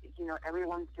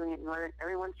everyone's doing it in order.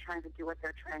 Everyone's trying to do what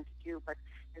they're trying to do, but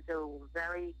there's a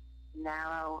very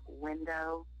narrow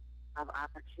window of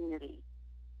opportunity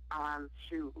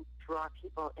to draw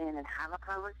people in and have a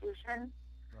conversation.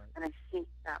 Right. And I think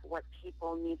that what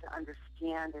people need to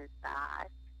understand is that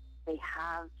they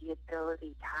have the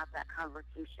ability to have that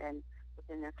conversation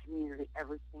within their community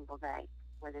every single day,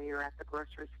 whether you're at the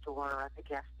grocery store or at the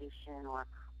gas station or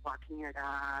walking your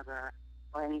dog or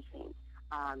anything.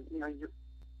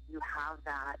 You have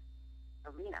that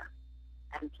arena,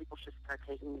 and people should start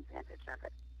taking advantage of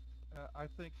it. I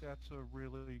think that's a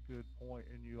really good point,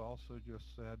 and you also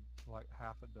just said like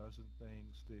half a dozen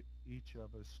things that each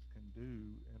of us can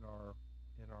do in our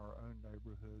own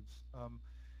neighborhoods.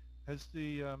 Has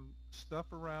the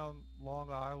stuff around Long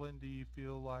Island, do you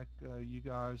feel like you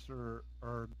guys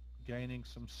are gaining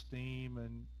some steam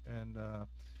and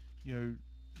you know,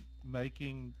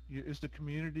 is the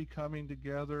community coming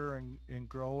together and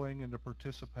growing, and the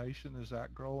participation, is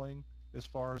that growing as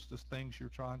far as the things you're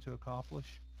trying to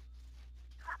accomplish?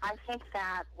 I think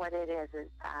that what it is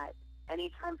that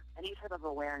any type of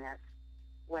awareness,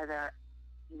 whether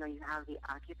you have the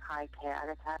Occupy tag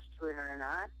attached to it or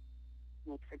not,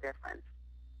 makes a difference.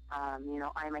 I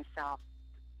myself,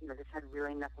 this had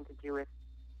really nothing to do with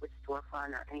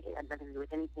storefront or anything. It had nothing to do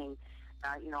with anything.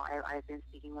 I've been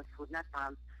speaking with food net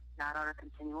moms, not on a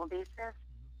continual basis,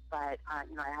 but I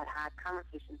had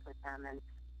conversations with them, and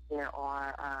there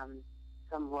are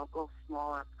some local,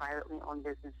 smaller, privately owned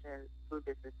businesses, food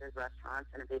businesses, restaurants,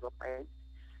 and a bagel place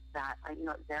that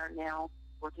they're now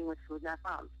working with food net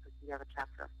moms, because we have a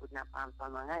chapter of food net moms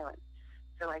on Long Island.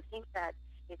 So I think that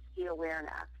it's the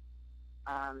awareness.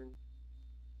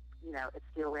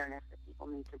 It's the awareness that people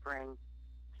need to bring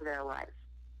to their lives.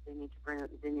 They need to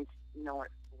know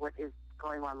what is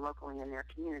going on locally in their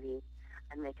community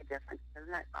and make a difference.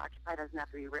 Occupy doesn't have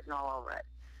to be written all over it.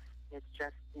 It's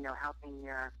just helping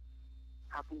your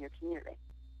community.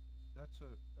 That's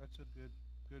a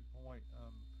good point.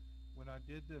 When I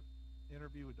did the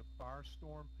interview with the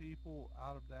Firestorm people,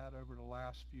 out of that over the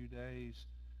last few days,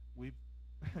 we've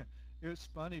it was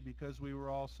funny because we were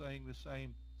all saying the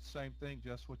same thing,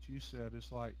 just what you said.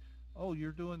 It's like, oh,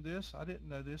 you're doing this? I didn't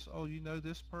know this. Oh, you know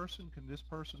this person? Can this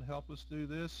person help us do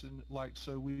this? And like,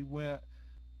 so we went,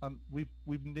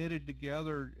 we've knitted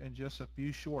together in just a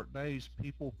few short days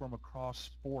people from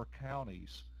across 4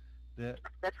 counties.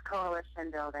 That's coalition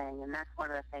building, and that's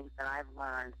one of the things that I've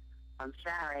learned from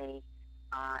Sherry,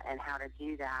 and how to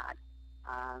do that.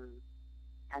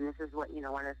 And this is what,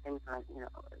 one of the things that,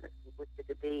 with the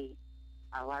debate,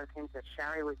 a lot of things that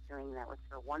Sherry was doing that was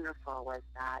so wonderful was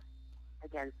that,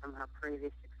 again, from her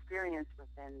previous experience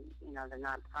within, the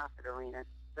nonprofit arena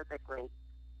specifically,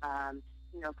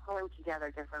 pulling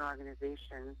together different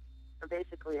organizations for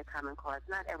basically a common cause.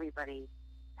 Not everybody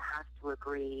has to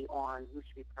agree on who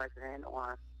should be president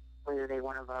or whether they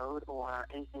want to vote or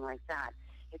anything like that.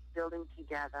 It's building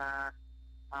together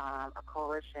a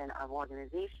coalition of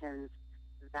organizations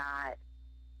that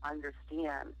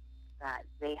understand that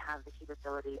they have the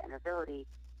capability and ability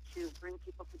to bring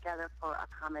people together for a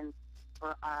common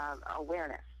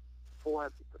awareness,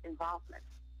 for involvement,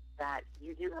 that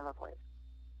you do have a voice,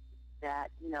 that,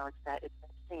 it's that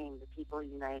saying, the people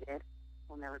united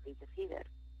will never be defeated.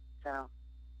 So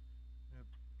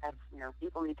that's,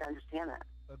 people need to understand that.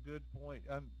 A good point.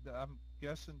 I'm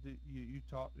guessing that you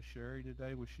talked to Sherry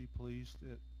today. Was she pleased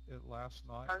at last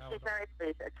night? Oh, she's very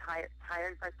pleased.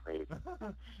 Tired but pleased.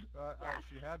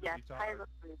 She had to be tired but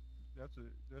pleased.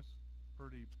 That's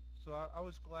pretty. So I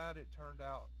was glad it turned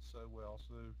out so well.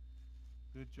 So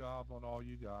good job on all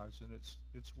you guys, and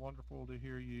it's wonderful to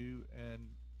hear you and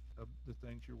the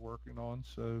things you're working on.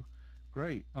 So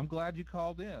great. I'm glad you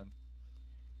called in.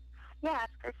 Yeah,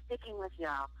 it's good speaking with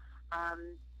y'all.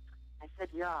 I said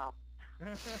y'all.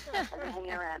 I've been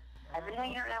hanging around. I've been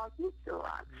hanging around with you too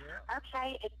long. Yeah.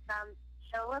 Okay, it's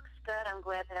show looks good. I'm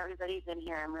glad that everybody's in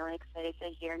here. I'm really excited to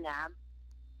hear Nab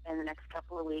in the next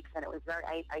couple of weeks. And it was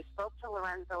I spoke to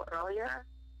Lorenzo earlier.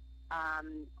 I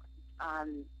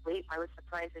was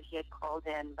surprised that he had called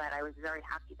in, but I was very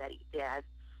happy that he did.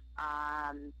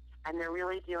 And they're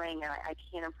really doing, and I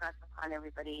can't impress upon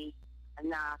everybody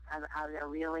enough how they're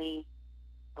really,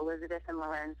 Elizabeth and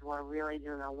Lorenzo are really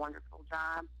doing a wonderful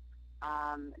job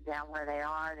down where they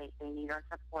are. They need our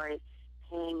support.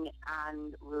 Ping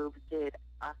and Rube did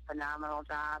a phenomenal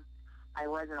job. I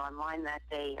wasn't online that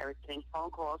day. I was getting phone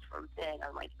calls from Ping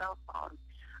on my cell phone.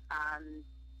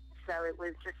 So it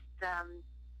was just,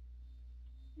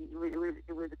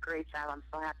 it was a great job. I'm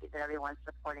so happy that everyone's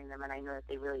supporting them, and I know that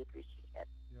they really appreciate it.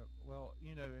 Yeah, well,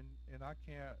 and I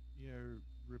can't,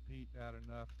 repeat that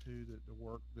enough too, that the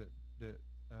work that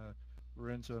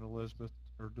Lorenzo and Elizabeth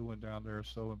are doing down there is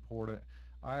so important.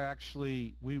 I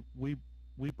actually, we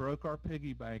broke our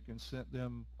piggy bank and sent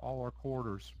them all our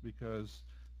quarters because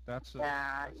that's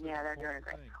they're doing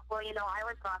great. Well, I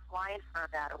was offline for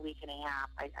about a week and a half.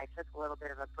 I took a little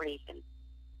bit of a break, and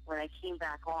when I came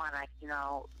back on,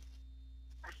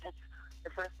 the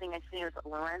first thing I see was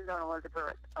Lorenzo and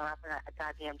Elizabeth are up in a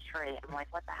goddamn tree. I'm like,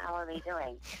 what the hell are they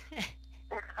doing?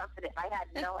 They're confident. I had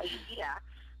no idea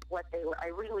what they were. I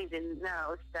really didn't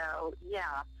know. So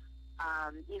yeah,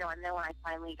 you know. And then when I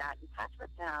finally got in touch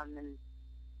with them, and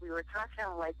we were talking,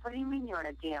 I'm like, "What do you mean you're in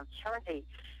a damn tree?"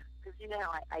 Because you know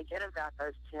I get about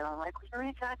those two. I'm like, "We're in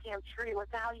a goddamn tree.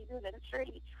 What the hell are you doing in a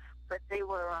tree?" But they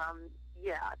were,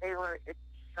 yeah, they were. It's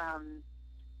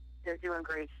they're doing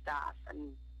great stuff,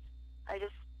 and I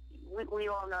just we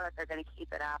all know that they're going to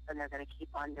keep it up and they're going to keep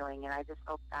on doing it. I just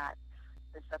hope that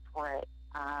the support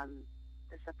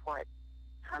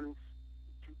comes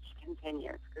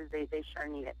continues, because they sure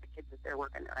need it. The kids, that they're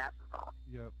working their asses off.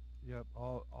 Yep.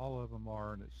 All of them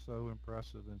are, and it's so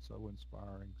impressive and so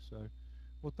inspiring. So,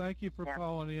 well, thank you for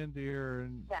calling in, dear,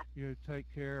 and you take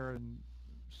care and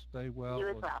stay well. You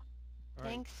as well. All right.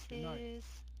 Thanks, Suze.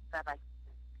 Bye-bye.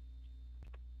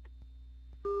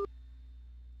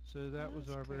 So that was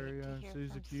our very own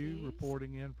Susie Q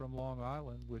reporting in from Long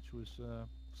Island, which was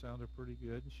sounded pretty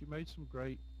good, and she made some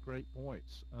great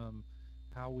points.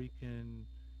 How we can,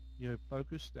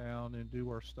 focus down and do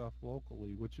our stuff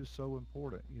locally, which is so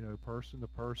important. Person to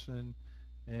person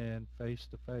and face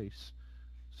to face.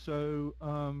 So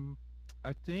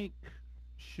I think,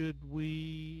 should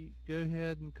we go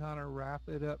ahead and kind of wrap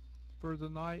it up for the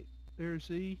night there,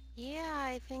 Z? Yeah,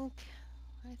 I think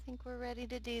we're ready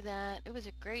to do that. It was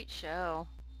a great show.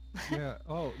 Yeah.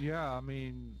 Oh, yeah. I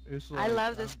mean, it's like, I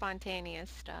love the spontaneous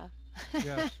stuff.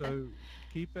 Yeah. So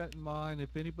keep that in mind.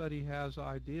 If anybody has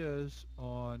ideas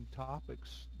on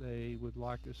topics they would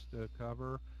like us to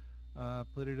cover,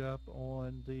 put it up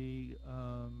on the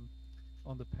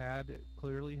pad it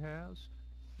clearly has.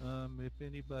 If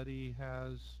anybody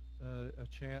has a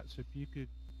chance, if you could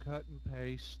cut and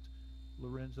paste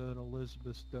Lorenzo and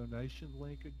Elizabeth's donation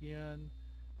link again,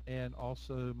 and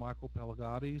also Michael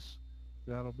Pellagatti's,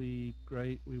 that'll be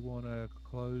great. We want to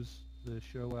close the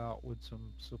show out with some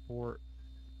support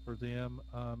for them.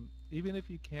 Even if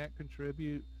you can't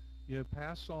contribute,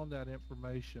 pass on that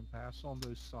information, pass on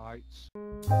those sites.